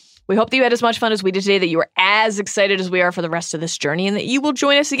bed. We hope that you had as much fun as we did today, that you are as excited as we are for the rest of this journey, and that you will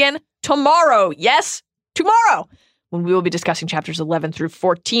join us again tomorrow. Yes, tomorrow, when we will be discussing chapters 11 through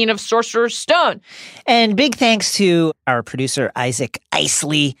 14 of Sorcerer's Stone. And big thanks to our producer, Isaac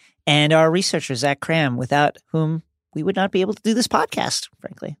Isley, and our researcher, Zach Cram, without whom we would not be able to do this podcast,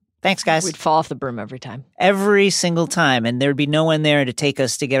 frankly. Thanks, guys. We'd fall off the broom every time. Every single time, and there'd be no one there to take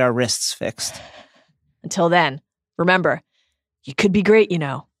us to get our wrists fixed. Until then, remember, you could be great, you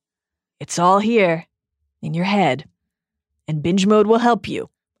know. It's all here in your head, and binge mode will help you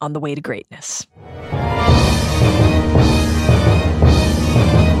on the way to greatness.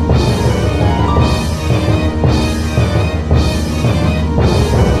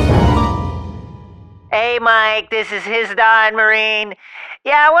 Hey, Mike, this is his Don Marine.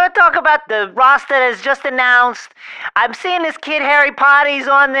 Yeah, I want to talk about the roster that has just announced. I'm seeing this kid, Harry Potty's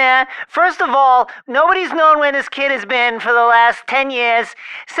on there. First of all, nobody's known where this kid has been for the last 10 years.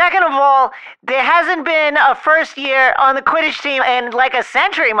 Second of all, there hasn't been a first year on the Quidditch team in like a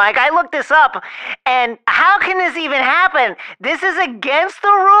century, Mike. I looked this up, and how can this even happen? This is against the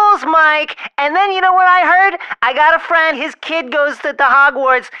rules, Mike. And then you know what I heard? I got a friend, his kid goes to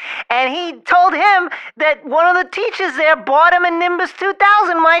Hogwarts, and he told him that one of the teachers there bought him a Nimbus 2000.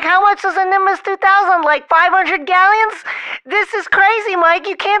 Mike, how much is a Nimbus 2000? Like 500 galleons? This is crazy, Mike.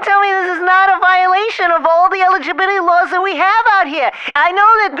 You can't tell me this is not a violation of all the eligibility laws that we have out here. I know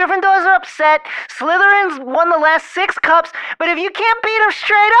that Gryffindors are upset. Slytherins won the last 6 cups, but if you can't beat them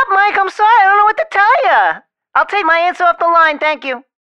straight up, Mike, I'm sorry. I don't know what to tell you. I'll take my answer off the line. Thank you.